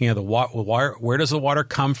 The water, where does the water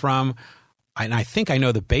come from? And I think I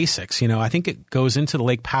know the basics. I think it goes into the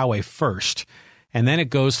Lake Poway first, and then it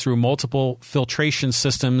goes through multiple filtration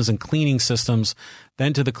systems and cleaning systems,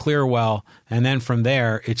 then to the clear well, and then from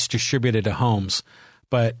there it's distributed to homes.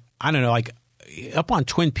 But I don't know, like up on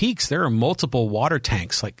Twin Peaks, there are multiple water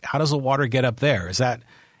tanks. Like, how does the water get up there? Is that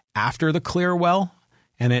after the clear well,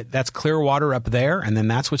 and that's clear water up there, and then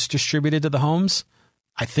that's what's distributed to the homes?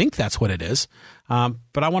 I think that's what it is, but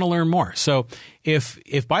I want to learn more. So if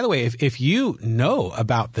by the way, if you know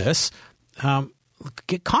about this,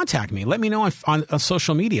 contact me. Let me know on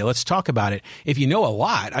social media. Let's talk about it. If you know a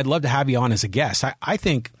lot, I'd love to have you on as a guest. I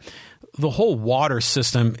think the whole water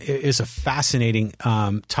system is a fascinating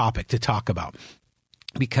topic to talk about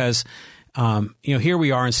because here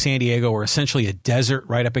we are in San Diego. We're essentially a desert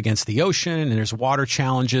right up against the ocean, and there's water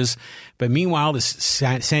challenges. But meanwhile, this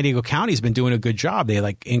San Diego County has been doing a good job.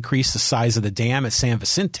 They increased the size of the dam at San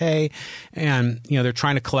Vicente, and they're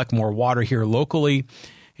trying to collect more water here locally.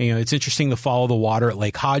 It's interesting to follow the water at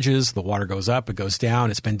Lake Hodges. The water goes up, it goes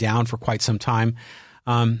down. It's been down for quite some time.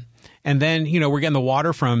 And then, we're getting the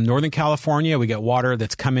water from Northern California. We get water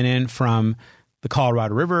that's coming in from the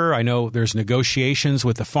Colorado River. I know there's negotiations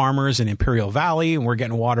with the farmers in Imperial Valley, and we're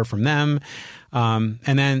getting water from them. And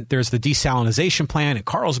then there's the desalination plant in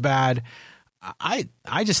Carlsbad. I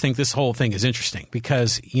just think this whole thing is interesting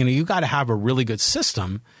because, you got to have a really good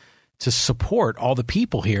system to support all the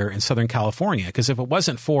people here in Southern California. Because if it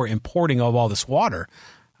wasn't for importing of all this water,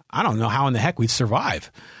 I don't know how in the heck we'd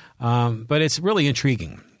survive. but it's really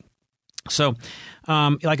intriguing. So,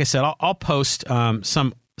 like I said, I'll post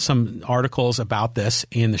some articles about this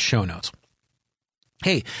in the show notes.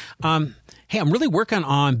 Hey, I'm really working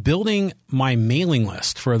on building my mailing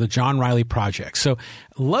list for the John Riley Project. So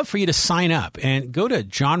love for you to sign up and go to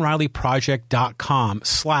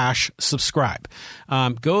johnrileyproject.com/subscribe.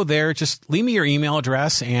 Go there, just leave me your email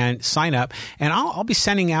address and sign up. And I'll be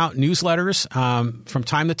sending out newsletters from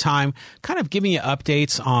time to time, kind of giving you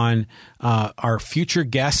updates on our future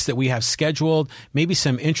guests that we have scheduled, maybe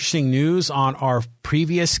some interesting news on our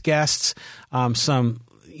previous guests, some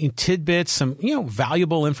tidbits, some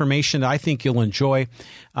valuable information that I think you'll enjoy.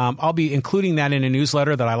 I'll be including that in a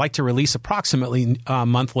newsletter that I like to release approximately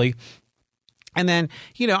monthly. And then,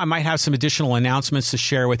 I might have some additional announcements to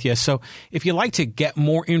share with you. So if you'd like to get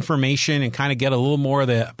more information and kind of get a little more of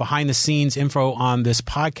the behind the scenes info on this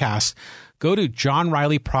podcast, go to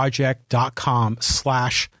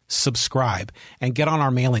johnrileyproject.com/subscribe and get on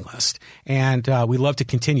our mailing list. And we love to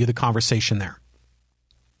continue the conversation there.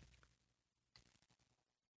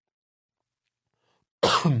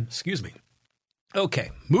 Excuse me.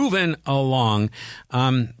 Okay, moving along.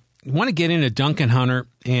 I want to get into Duncan Hunter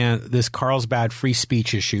and this Carlsbad free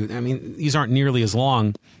speech issue. I mean, these aren't nearly as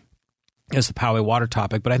long as the Poway water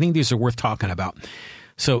topic, but I think these are worth talking about.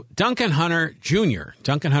 So Duncan Hunter Jr.,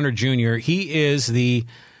 he is the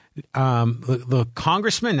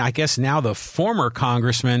congressman, I guess now the former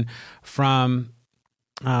congressman from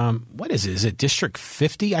what is it? Is it District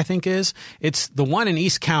 50, I think is? It's the one in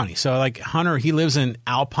East County. So like Hunter, he lives in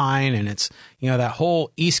Alpine, and it's, that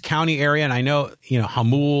whole East County area. And I know,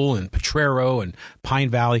 Hamul and Potrero and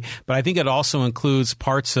Pine Valley, but I think it also includes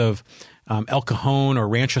parts of El Cajon or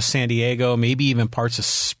Rancho San Diego, maybe even parts of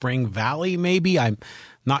Spring Valley, maybe. I'm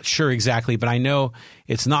not sure exactly, but I know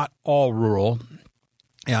it's not all rural,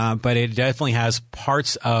 but it definitely has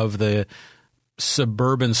parts of the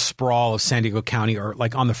suburban sprawl of San Diego County, or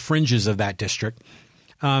like on the fringes of that district.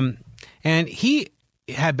 And he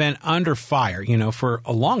had been under fire, for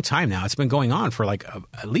a long time now. It's been going on for like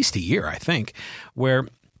at least a year, I think, where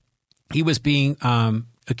he was being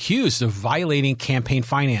accused of violating campaign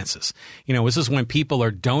finances. This is when people are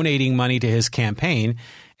donating money to his campaign,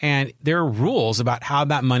 and there are rules about how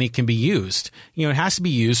that money can be used. It has to be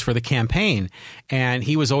used for the campaign. And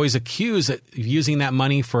he was always accused of using that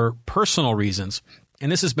money for personal reasons.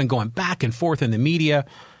 And this has been going back and forth in the media.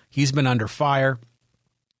 He's been under fire.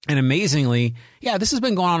 And amazingly, this has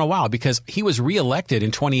been going on a while, because he was reelected in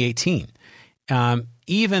 2018,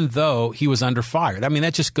 even though he was under fire. I mean,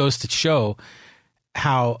 that just goes to show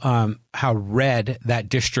how red that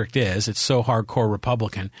district is. It's so hardcore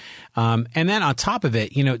Republican. And then on top of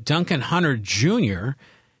it, Duncan Hunter Jr.,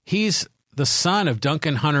 he's the son of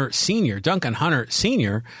Duncan Hunter Sr. Duncan Hunter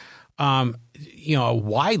Sr., a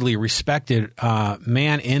widely respected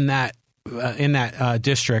man in that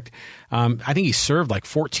district. I think he served like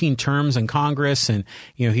 14 terms in Congress, and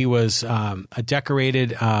he was a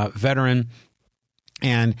decorated veteran.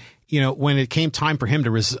 And when it came time for him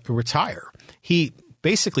to retire, he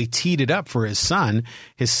basically teed it up for his son.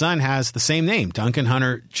 His son has the same name, Duncan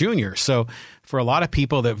Hunter Jr. So for a lot of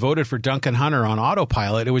people that voted for Duncan Hunter on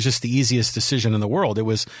autopilot, it was just the easiest decision in the world. It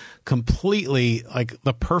was completely like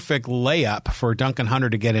the perfect layup for Duncan Hunter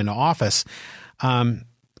to get into office. And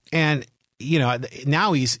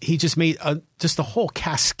now he just made just a whole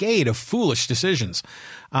cascade of foolish decisions.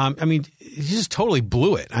 He just totally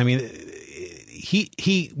blew it. I mean,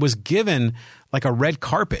 he was given like a red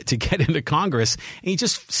carpet to get into Congress, and he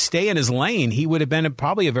just stay in his lane. He would have been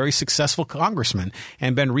probably a very successful congressman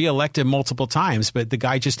and been reelected multiple times, but the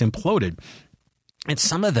guy just imploded. And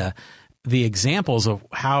some of the examples of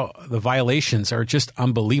how the violations are just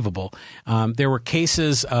unbelievable. There were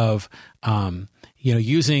cases of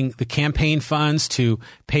using the campaign funds to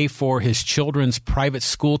pay for his children's private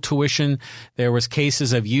school tuition. There was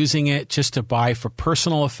cases of using it just to buy for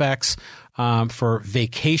personal effects, for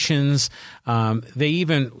vacations. They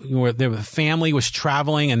even, the family was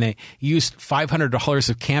traveling, and they used $500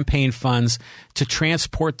 of campaign funds to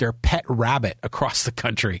transport their pet rabbit across the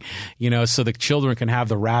country, so the children can have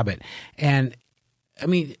the rabbit. And I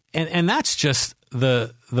mean, and that's just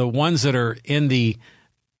the ones that are in the,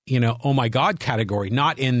 oh my God category,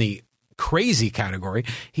 not in the crazy category.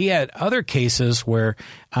 He had other cases where,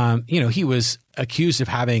 he was accused of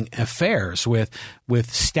having affairs with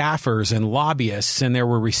staffers and lobbyists, and there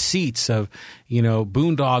were receipts of,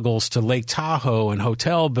 boondoggles to Lake Tahoe and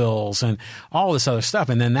hotel bills and all this other stuff.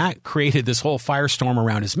 And then that created this whole firestorm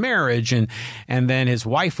around his marriage. And then his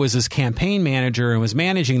wife was his campaign manager and was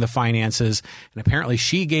managing the finances. And apparently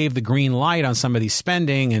she gave the green light on some of these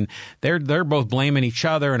spending, and they're both blaming each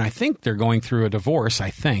other. And I think they're going through a divorce, I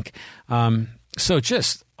think. So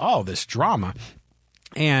just all this drama.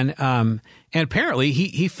 And apparently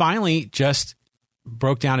he finally just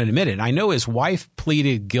broke down and admitted. I know his wife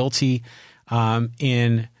pleaded guilty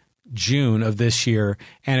in June of this year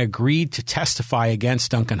and agreed to testify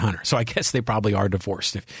against Duncan Hunter. So I guess they probably are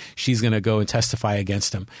divorced if she's going to go and testify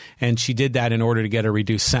against him. And she did that in order to get a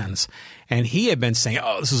reduced sentence. And he had been saying,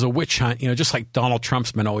 oh, this is a witch hunt, just like Donald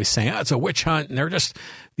Trump's been always saying, oh, it's a witch hunt. And they're just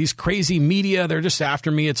these crazy media. They're just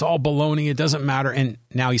after me. It's all baloney. It doesn't matter. And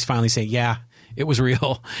now he's finally saying, yeah, it was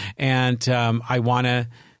real. And I want to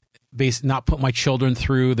not put my children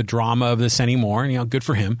through the drama of this anymore. And, good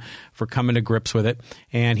for him for coming to grips with it.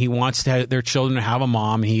 And he wants their children to have a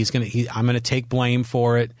mom. And I'm going to take blame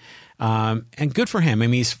for it. And good for him. I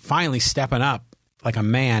mean, he's finally stepping up like a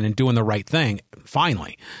man and doing the right thing.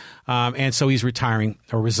 Finally. And so he's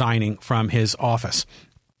resigning from his office.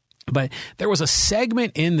 But there was a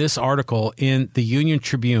segment in this article in the Union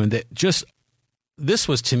Tribune that this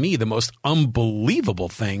was, to me, the most unbelievable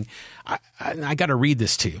thing. I got to read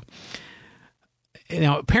this to you.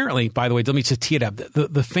 Now, apparently, by the way, let me just tee it up.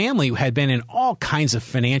 The family had been in all kinds of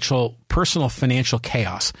personal financial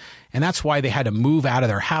chaos. And that's why they had to move out of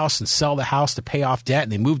their house and sell the house to pay off debt.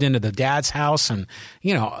 And they moved into the dad's house. And,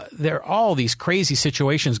 there are all these crazy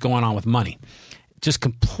situations going on with money, just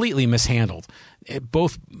completely mishandled.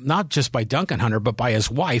 Both not just by Duncan Hunter, but by his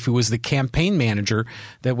wife, who was the campaign manager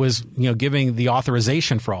that was, giving the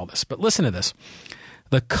authorization for all this. But listen to this.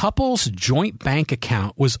 The couple's joint bank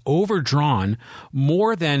account was overdrawn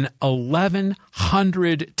more than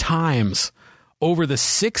 1,100 times over the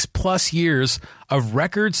 6+ years of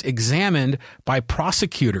records examined by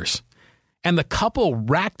prosecutors. And the couple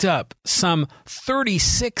racked up some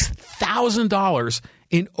 $36,000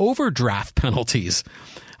 in overdraft penalties.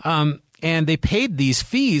 And they paid these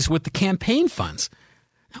fees with the campaign funds.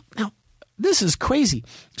 Now, this is crazy.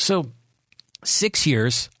 So 6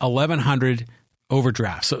 years, 1,100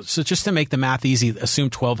 overdrafts. So just to make the math easy,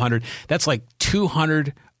 assume 1,200. That's like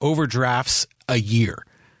 200 overdrafts a year.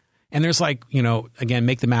 And there's again,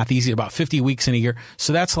 make the math easy, about 50 weeks in a year.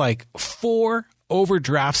 So that's like 4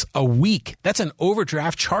 overdrafts a week. That's an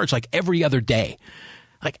overdraft charge like every other day.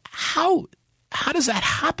 Like how does that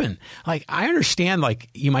happen? Like, I understand,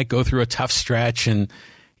 you might go through a tough stretch and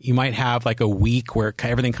you might have a week where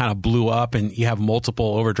everything kind of blew up and you have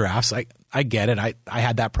multiple overdrafts. I get it. I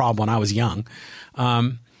had that problem when I was young.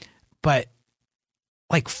 But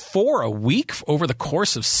 4 a week over the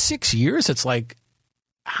course of 6 years, it's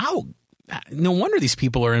how? No wonder these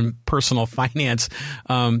people are in personal finance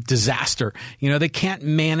disaster. They can't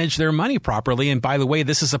manage their money properly. And by the way,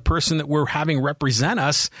 this is a person that we're having represent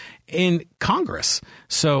us in Congress.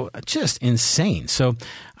 So just insane. So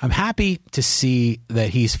I'm happy to see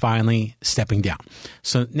that he's finally stepping down.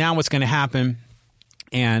 So now what's going to happen?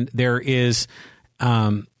 And there is,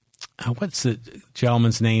 what's the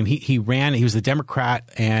gentleman's name? He was the Democrat,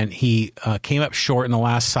 and he came up short in the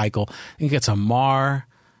last cycle. I think it's Amar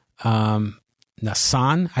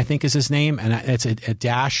Nassan, I think is his name, and it's a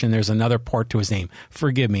dash, and there's another part to his name.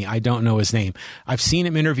 Forgive me, I don't know his name. I've seen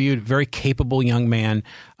him interviewed, very capable young man,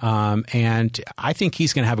 and I think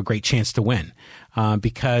he's going to have a great chance to win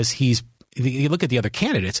because you look at the other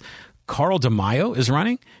candidates. Carl DeMaio is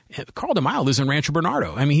running. Carl DeMaio lives in Rancho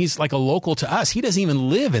Bernardo. I mean, he's like a local to us. He doesn't even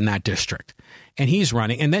live in that district, and he's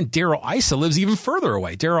running. And then Darrell Issa lives even further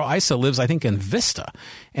away. Darrell Issa lives, I think, in Vista,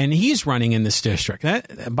 and he's running in this district.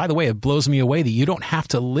 That, by the way, it blows me away that you don't have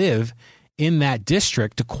to live in that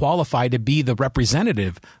district to qualify to be the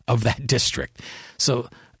representative of that district. So,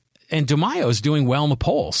 and DeMaio is doing well in the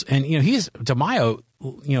polls, and DeMaio.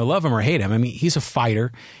 Love him or hate him. I mean, he's a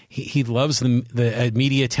fighter. He loves the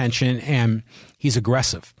media attention, and he's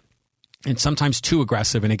aggressive, and sometimes too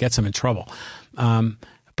aggressive, and it gets him in trouble.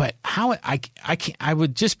 But how I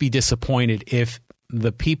would just be disappointed if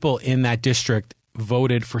the people in that district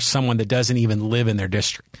voted for someone that doesn't even live in their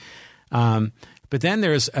district. But then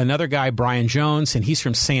there's another guy, Brian Jones, and he's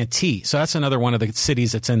from Santee. So that's another one of the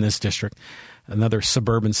cities that's in this district, another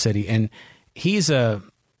suburban city, and he's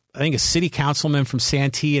I think a city councilman from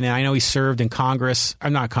Santee, and I know he served in Congress,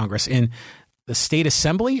 in the state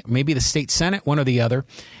assembly, maybe the state senate, one or the other.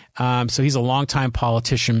 So he's a longtime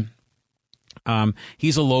politician.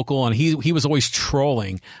 He's a local, and he was always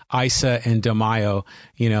trolling Issa and DeMaio,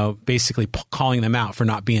 basically calling them out for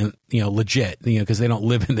not being, legit, because they don't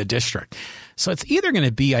live in the district. So it's either going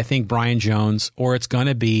to be, I think, Brian Jones, or it's going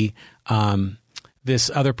to be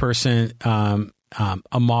this other person,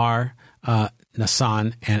 Amar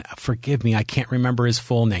Nassan, and forgive me, I can't remember his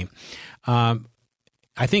full name.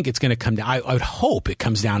 I think it's going to come down. I would hope it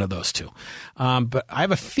comes down to those two. But I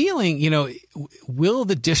have a feeling, will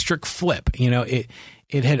the district flip?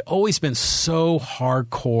 It had always been so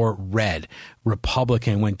hardcore red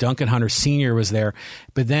Republican when Duncan Hunter Sr. was there.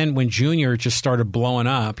 But then when Jr. just started blowing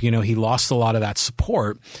up, he lost a lot of that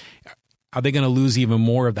support. Are they going to lose even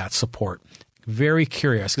more of that support? Very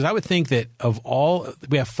curious, because I would think that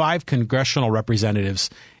we have 5 congressional representatives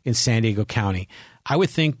in San Diego County. I would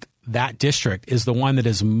think that district is the one that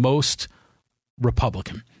is most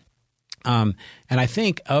Republican. And I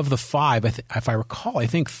think of the 5, if I recall, I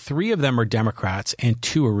think 3 of them are Democrats and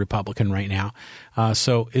 2 are Republican right now.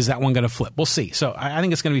 So is that one going to flip? We'll see. So I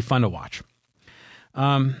think it's going to be fun to watch.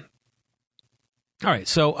 All right.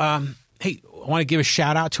 So, hey, I want to give a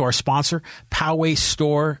shout out to our sponsor,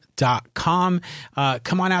 PowayStore.com.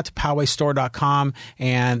 Come on out to PowayStore.com,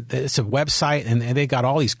 and it's a website, and they got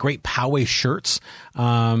all these great Poway shirts,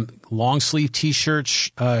 long sleeve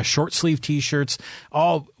T-shirts, short sleeve T-shirts,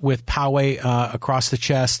 all with Poway across the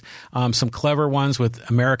chest. Some clever ones with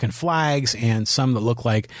American flags, and some that look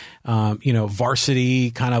like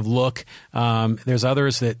varsity kind of look. There's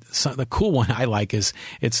others the cool one I like is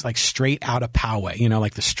it's like straight out of Poway,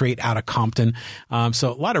 like the straight out of Compton.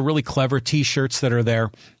 So a lot of really clever T-shirts that are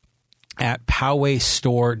there at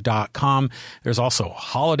PowayStore.com. There's also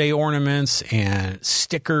holiday ornaments and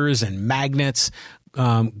stickers and magnets,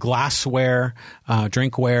 glassware,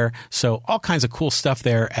 drinkware. So all kinds of cool stuff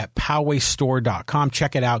there at PowayStore.com.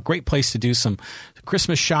 Check it out. Great place to do some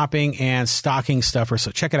Christmas shopping and stocking stuffer.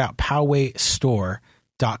 So check it out,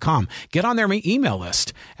 PowayStore.com. Get on their email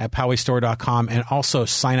list at PowayStore.com and also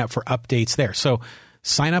sign up for updates there. So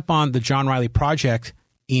sign up on the John Riley Project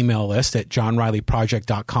email list at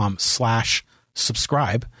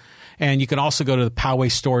johnrileyproject.com/subscribe. And you can also go to the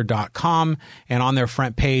PowayStore.com, and on their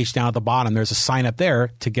front page down at the bottom, there's a sign up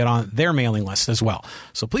there to get on their mailing list as well.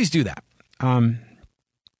 So please do that. All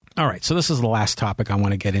right. So this is the last topic I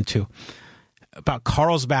want to get into about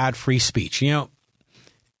Carlsbad free speech. One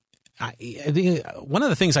of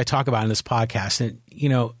the things I talk about in this podcast, and,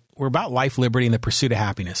 we're about life, liberty, and the pursuit of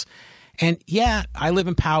happiness. And yeah, I live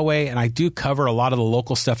in Poway, and I do cover a lot of the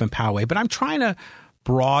local stuff in Poway, but I'm trying to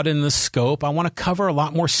broaden the scope. I want to cover a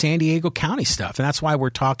lot more San Diego County stuff. And that's why we're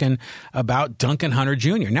talking about Duncan Hunter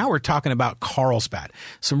Jr. Now we're talking about Carlsbad.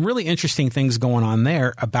 Some really interesting things going on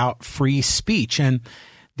there about free speech. And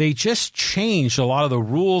they just changed a lot of the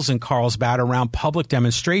rules in Carlsbad around public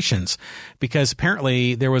demonstrations, because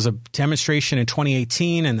apparently there was a demonstration in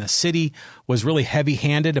 2018 and the city was really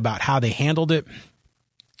heavy-handed about how they handled it.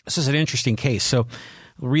 This is an interesting case. So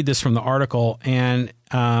I'll read this from the article, and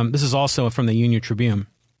this is also from the Union Tribune,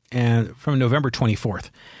 and from November 24th.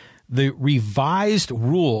 The revised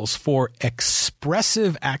rules for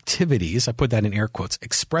expressive activities, I put that in air quotes,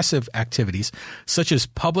 expressive activities, such as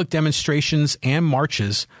public demonstrations and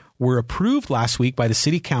marches, were approved last week by the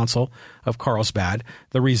City Council of Carlsbad,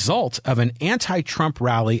 the result of an anti-Trump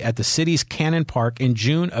rally at the city's Cannon Park in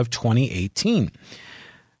June of 2018.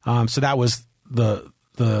 So that was the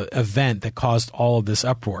event that caused all of this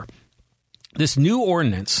uproar. This new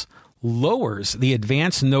ordinance lowers the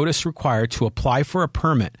advance notice required to apply for a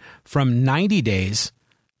permit from 90 days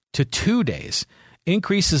to 2 days,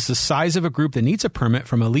 increases the size of a group that needs a permit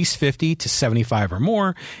from at least 50 to 75 or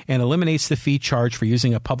more, and eliminates the fee charged for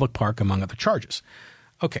using a public park, among other charges.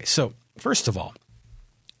 Okay, so first of all,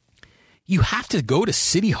 you have to go to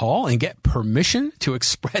City Hall and get permission to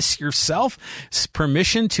express yourself,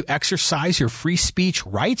 permission to exercise your free speech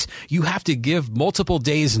rights. You have to give multiple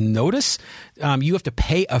days notice. You have to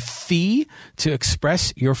pay a fee to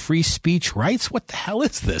express your free speech rights. What the hell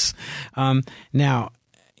is this? Now,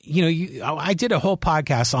 I did a whole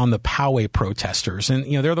podcast on the Poway protesters, and,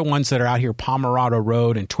 they're the ones that are out here, Pomerado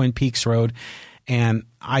Road and Twin Peaks Road. And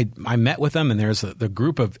I met with them, and there's the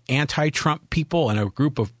group of anti-Trump people and a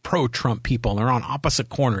group of pro-Trump people. And they're on opposite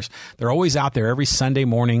corners. They're always out there every Sunday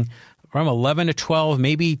morning from 11 to 12,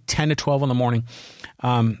 maybe 10 to 12 in the morning.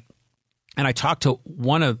 And I talked to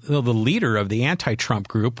one of the leader of the anti-Trump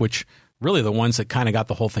group, which really the ones that kind of got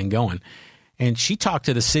the whole thing going. And she talked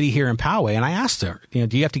to the city here in Poway, and I asked her,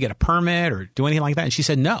 do you have to get a permit or do anything like that? And she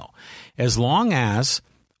said, no, as long as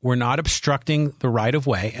we're not obstructing the right of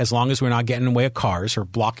way, as long as we're not getting in the way of cars or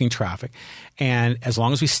blocking traffic, and as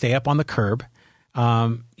long as we stay up on the curb,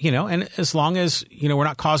 And as long as, we're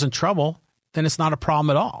not causing trouble, then it's not a problem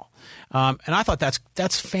at all. And I thought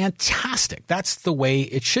that's fantastic. That's the way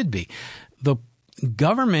it should be. The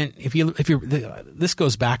government, this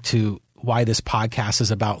goes back to why this podcast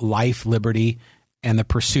is about life, liberty, and the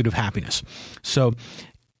pursuit of happiness. So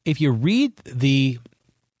if you read the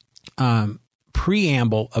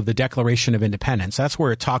preamble of the Declaration of Independence, that's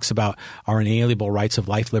where it talks about our inalienable rights of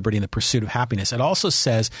life, liberty, and the pursuit of happiness. It also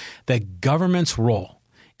says that government's role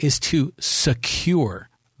is to secure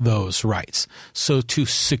those rights. So to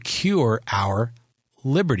secure our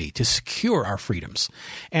liberty, to secure our freedoms.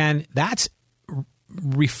 And that's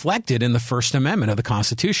reflected in the First Amendment of the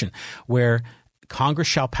Constitution, where Congress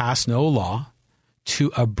shall pass no law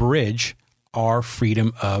to abridge our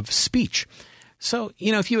freedom of speech. So,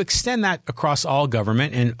 if you extend that across all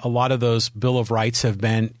government, and a lot of those Bill of Rights have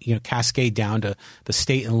been, cascade down to the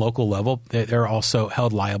state and local level, they're also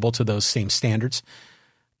held liable to those same standards.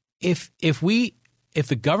 If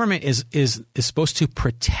the government is supposed to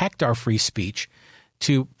protect our free speech,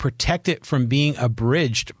 to protect it from being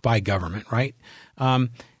abridged by government, right?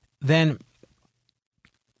 Then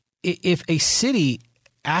if a city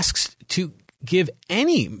asks to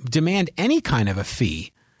demand any kind of a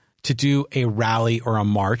fee to do a rally or a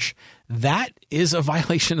march, that is a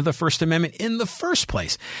violation of the First Amendment in the first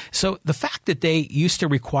place. So the fact that they used to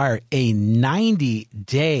require a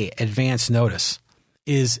 90-day advance notice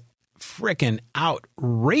is frickin'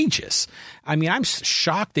 outrageous. I mean, I'm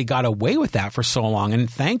shocked they got away with that for so long, and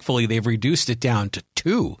thankfully they've reduced it down to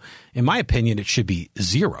 2. In my opinion, it should be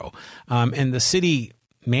 0. And the city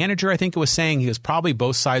manager, I think it was saying, he was probably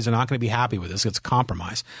both sides are not going to be happy with this. It's a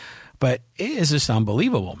compromise. But it is just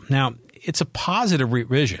unbelievable. Now, it's a positive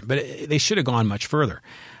revision, but they should have gone much further.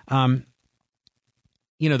 The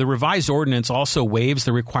revised ordinance also waives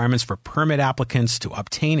the requirements for permit applicants to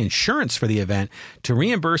obtain insurance for the event, to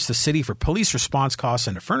reimburse the city for police response costs,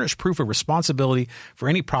 and to furnish proof of responsibility for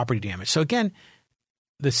any property damage. So again,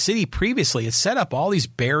 the city previously had set up all these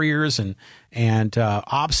barriers and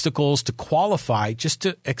obstacles to qualify just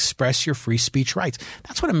to express your free speech rights.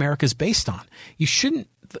 That's what America is based on. You shouldn't,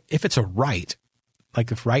 if it's a right, like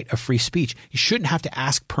the right of free speech, you shouldn't have to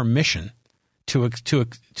ask permission to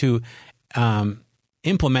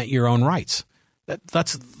implement your own rights.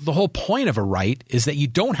 That's the whole point of a right, is that you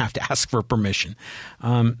don't have to ask for permission.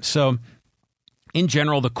 So in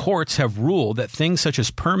general, the courts have ruled that things such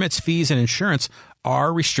as permits, fees, and insurance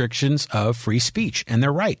are restrictions of free speech, and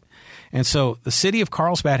they're right. And so the city of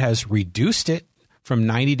Carlsbad has reduced it from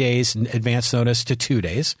 90 days advance notice to 2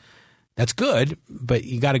 days. That's good, but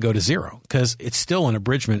you got to go to 0 because it's still an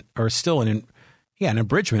abridgment, or still an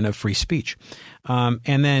abridgment of free speech. And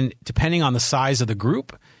then depending on the size of the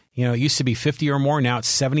group, it used to be 50 or more. Now it's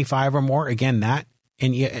 75 or more. Again,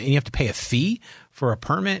 and you have to pay a fee for a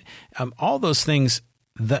permit. All those things,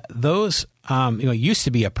 it used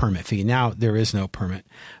to be a permit fee. Now there is no permit,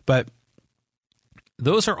 but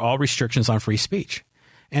those are all restrictions on free speech.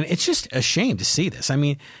 And it's just a shame to see this. I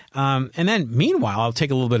mean, and then meanwhile, I'll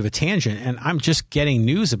take a little bit of a tangent, and I'm just getting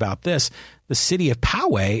news about this. The city of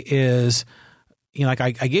Poway is,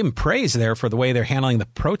 I gave them praise there for the way they're handling the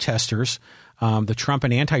protesters, the Trump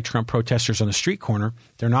and anti-Trump protesters on the street corner.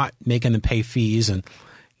 They're not making them pay fees. And,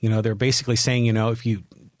 they're basically saying, if you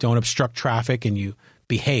don't obstruct traffic and you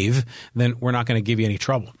behave, then we're not going to give you any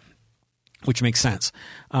trouble, which makes sense.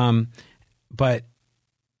 But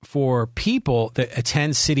for people that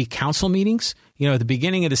attend city council meetings, at the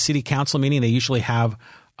beginning of the city council meeting, they usually have,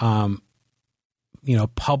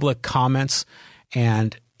 public comments,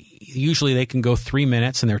 and usually they can go 3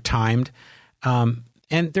 minutes and they're timed.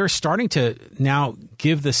 And they're starting to now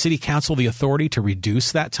give the city council the authority to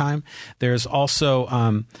reduce that time. There's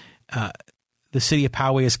also the city of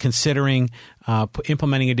Poway is considering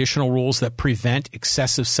implementing additional rules that prevent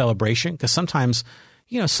excessive celebration, because sometimes,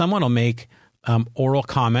 someone will make oral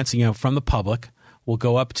comments, from the public, will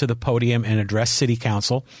go up to the podium and address city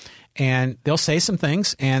council, and they'll say some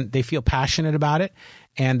things and they feel passionate about it,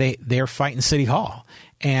 and they're fighting City Hall.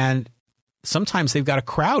 And sometimes they've got a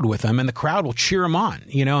crowd with them, and the crowd will cheer them on,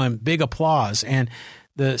 and big applause. And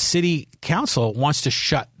the city council wants to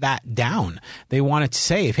shut that down. They want to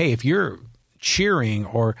say, hey, if you're cheering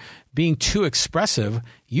or being too expressive,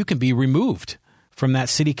 you can be removed from that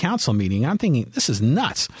city council meeting. I'm thinking, this is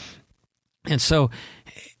nuts. And so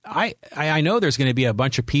I know there's going to be a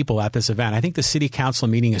bunch of people at this event. I think the city council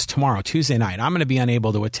meeting is tomorrow, Tuesday night. I'm going to be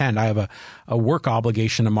unable to attend. I have a work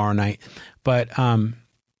obligation tomorrow night. But I'm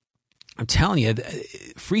telling you,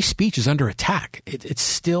 free speech is under attack. It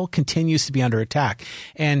still continues to be under attack.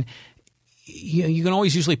 And, you can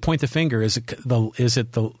always usually point the finger. Is it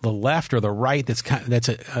the left or the right that's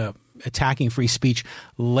attacking free speech?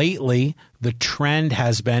 Lately, the trend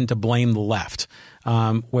has been to blame the left,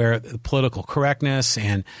 where the political correctness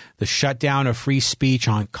and the shutdown of free speech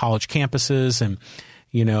on college campuses and,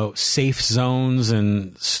 safe zones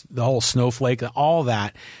and the whole snowflake, all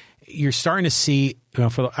that. You're starting to see,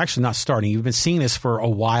 actually not starting, you've been seeing this for a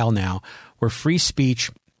while now, where free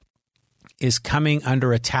speech is coming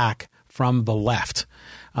under attack from the left.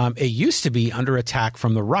 It used to be under attack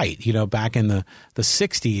from the right, back in the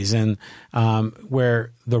 60s, and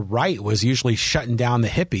where the right was usually shutting down the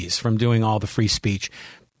hippies from doing all the free speech.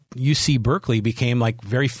 UC Berkeley became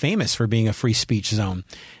very famous for being a free speech zone.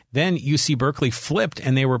 Then UC Berkeley flipped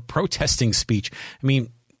and they were protesting speech. I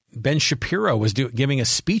mean, Ben Shapiro was giving a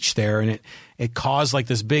speech there, and it caused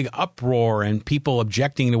this big uproar and people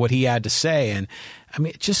objecting to what he had to say. And I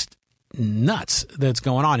mean, it's just nuts that's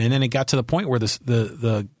going on. And then it got to the point where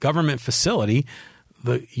the government facility,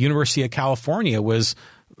 the University of California, was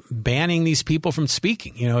banning these people from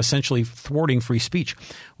speaking, essentially thwarting free speech.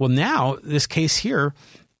 Well, now this case here,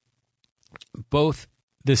 both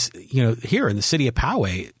this, here in the city of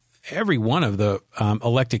Poway, every one of the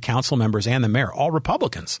elected council members and the mayor, all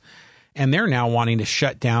Republicans, and they're now wanting to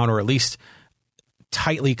shut down or at least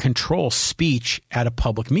tightly control speech at a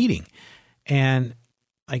public meeting. And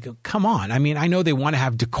come on. I mean, I know they want to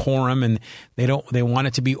have decorum and they want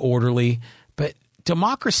it to be orderly, but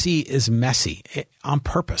democracy is messy on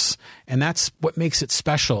purpose. And that's what makes it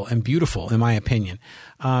special and beautiful, in my opinion.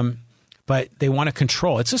 But they want to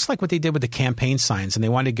control. It's just like what they did with the campaign signs, and they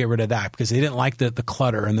wanted to get rid of that because they didn't like the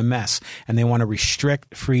clutter and the mess, and they want to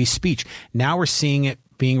restrict free speech. Now we're seeing it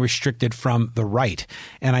being restricted from the right.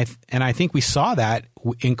 And I think we saw that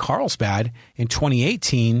in Carlsbad in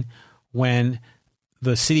 2018 when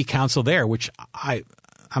the city council there, which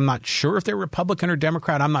I'm not sure if they're Republican or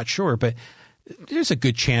Democrat, I'm not sure, but there's a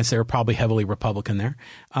good chance they were probably heavily Republican there.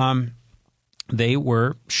 They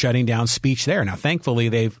were shutting down speech there. Now, thankfully,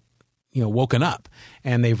 they've woken up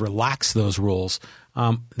and they've relaxed those rules.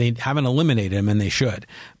 They haven't eliminated them, and they should.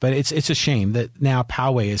 But it's a shame that now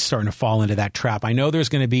Poway is starting to fall into that trap. I know there's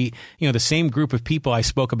going to be the same group of people I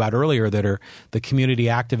spoke about earlier that are the community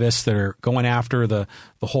activists that are going after the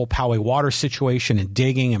whole Poway water situation and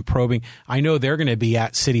digging and probing. I know they're going to be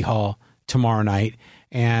at City Hall tomorrow night.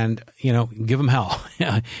 And, give them hell.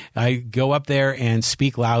 I go up there and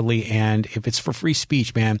speak loudly. And if it's for free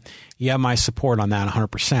speech, man, you have my support on that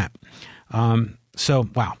 100%. So,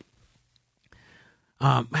 wow.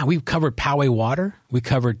 We've covered Poway Water. We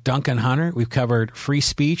covered Duncan Hunter. We've covered free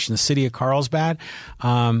speech in the city of Carlsbad.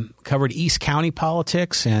 Covered East County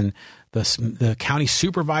politics and the county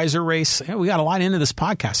supervisor race. We got a lot into this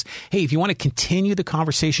podcast. Hey, if you want to continue the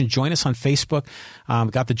conversation, join us on Facebook.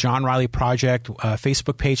 Got the John Riley Project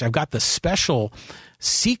Facebook page. I've got the special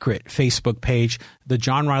secret Facebook page, the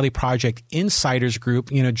John Riley Project Insiders Group.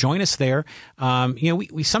 Join us there.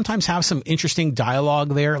 We sometimes have some interesting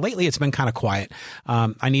dialogue there. Lately, it's been kind of quiet.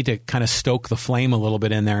 I need to kind of stoke the flame a little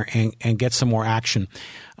bit in there and get some more action.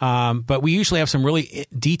 But we usually have some really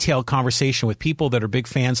detailed conversation with people that are big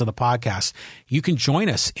fans of the podcast. You can join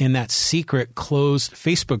us in that secret closed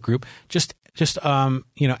Facebook group. Just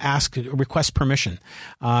request permission,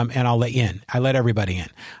 and I'll let you in. I let everybody in.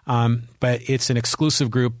 But it's an exclusive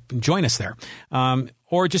group. Join us there.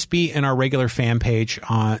 Or just be in our regular fan page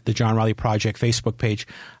on the John Riley Project Facebook page.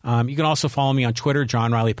 You can also follow me on Twitter,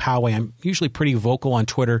 John Riley Poway. I'm usually pretty vocal on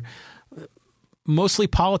Twitter, mostly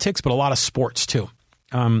politics, but a lot of sports too.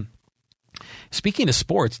 Speaking of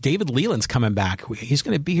sports, David Leland's coming back. He's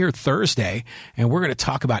going to be here Thursday, and we're going to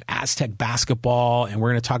talk about Aztec basketball, and we're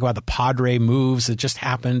going to talk about the Padre moves that just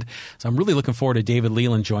happened. So I'm really looking forward to David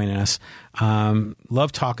Leland joining us.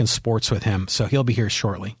 Love talking sports with him, so he'll be here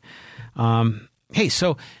shortly. Hey,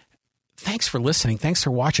 so thanks for listening. Thanks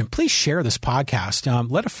for watching. Please share this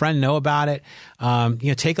podcast. Let a friend know about it.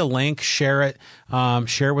 Take a link, share it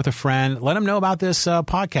with a friend. Let them know about this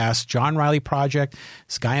podcast, John Riley Project.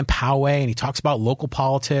 This guy in Poway, and he talks about local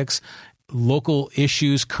politics, local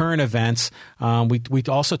issues, current events. We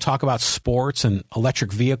also talk about sports and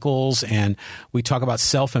electric vehicles, and we talk about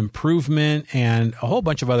self-improvement and a whole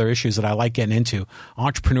bunch of other issues that I like getting into,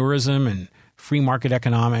 entrepreneurism and free market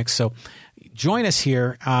economics. So join us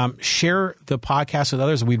here. Share the podcast with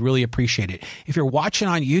others. We'd really appreciate it. If you're watching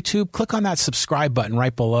on YouTube, click on that subscribe button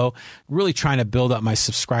right below. Really trying to build up my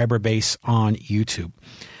subscriber base on YouTube.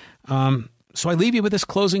 So I leave you with this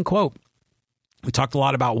closing quote. We talked a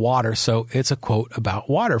lot about water, so it's a quote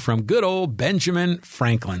about water from good old Benjamin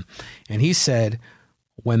Franklin. And he said,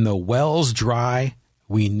 "When the well's dry,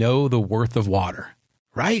 we know the worth of water."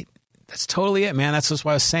 Right? That's totally it, man. That's just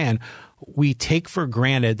what I was saying. We take for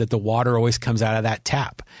granted that the water always comes out of that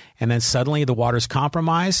tap. And then suddenly the water's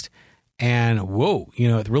compromised and whoa,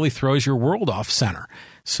 it really throws your world off center.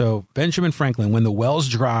 So Benjamin Franklin, when the well's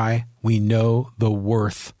dry, we know the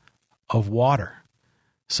worth of water.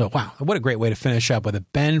 So, wow, what a great way to finish up with a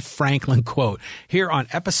Ben Franklin quote here on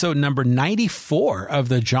episode number 94 of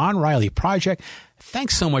the John Riley Project.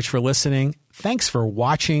 Thanks so much for listening. Thanks for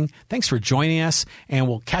watching. Thanks for joining us, and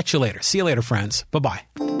we'll catch you later. See you later, friends.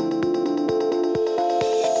 Bye-bye.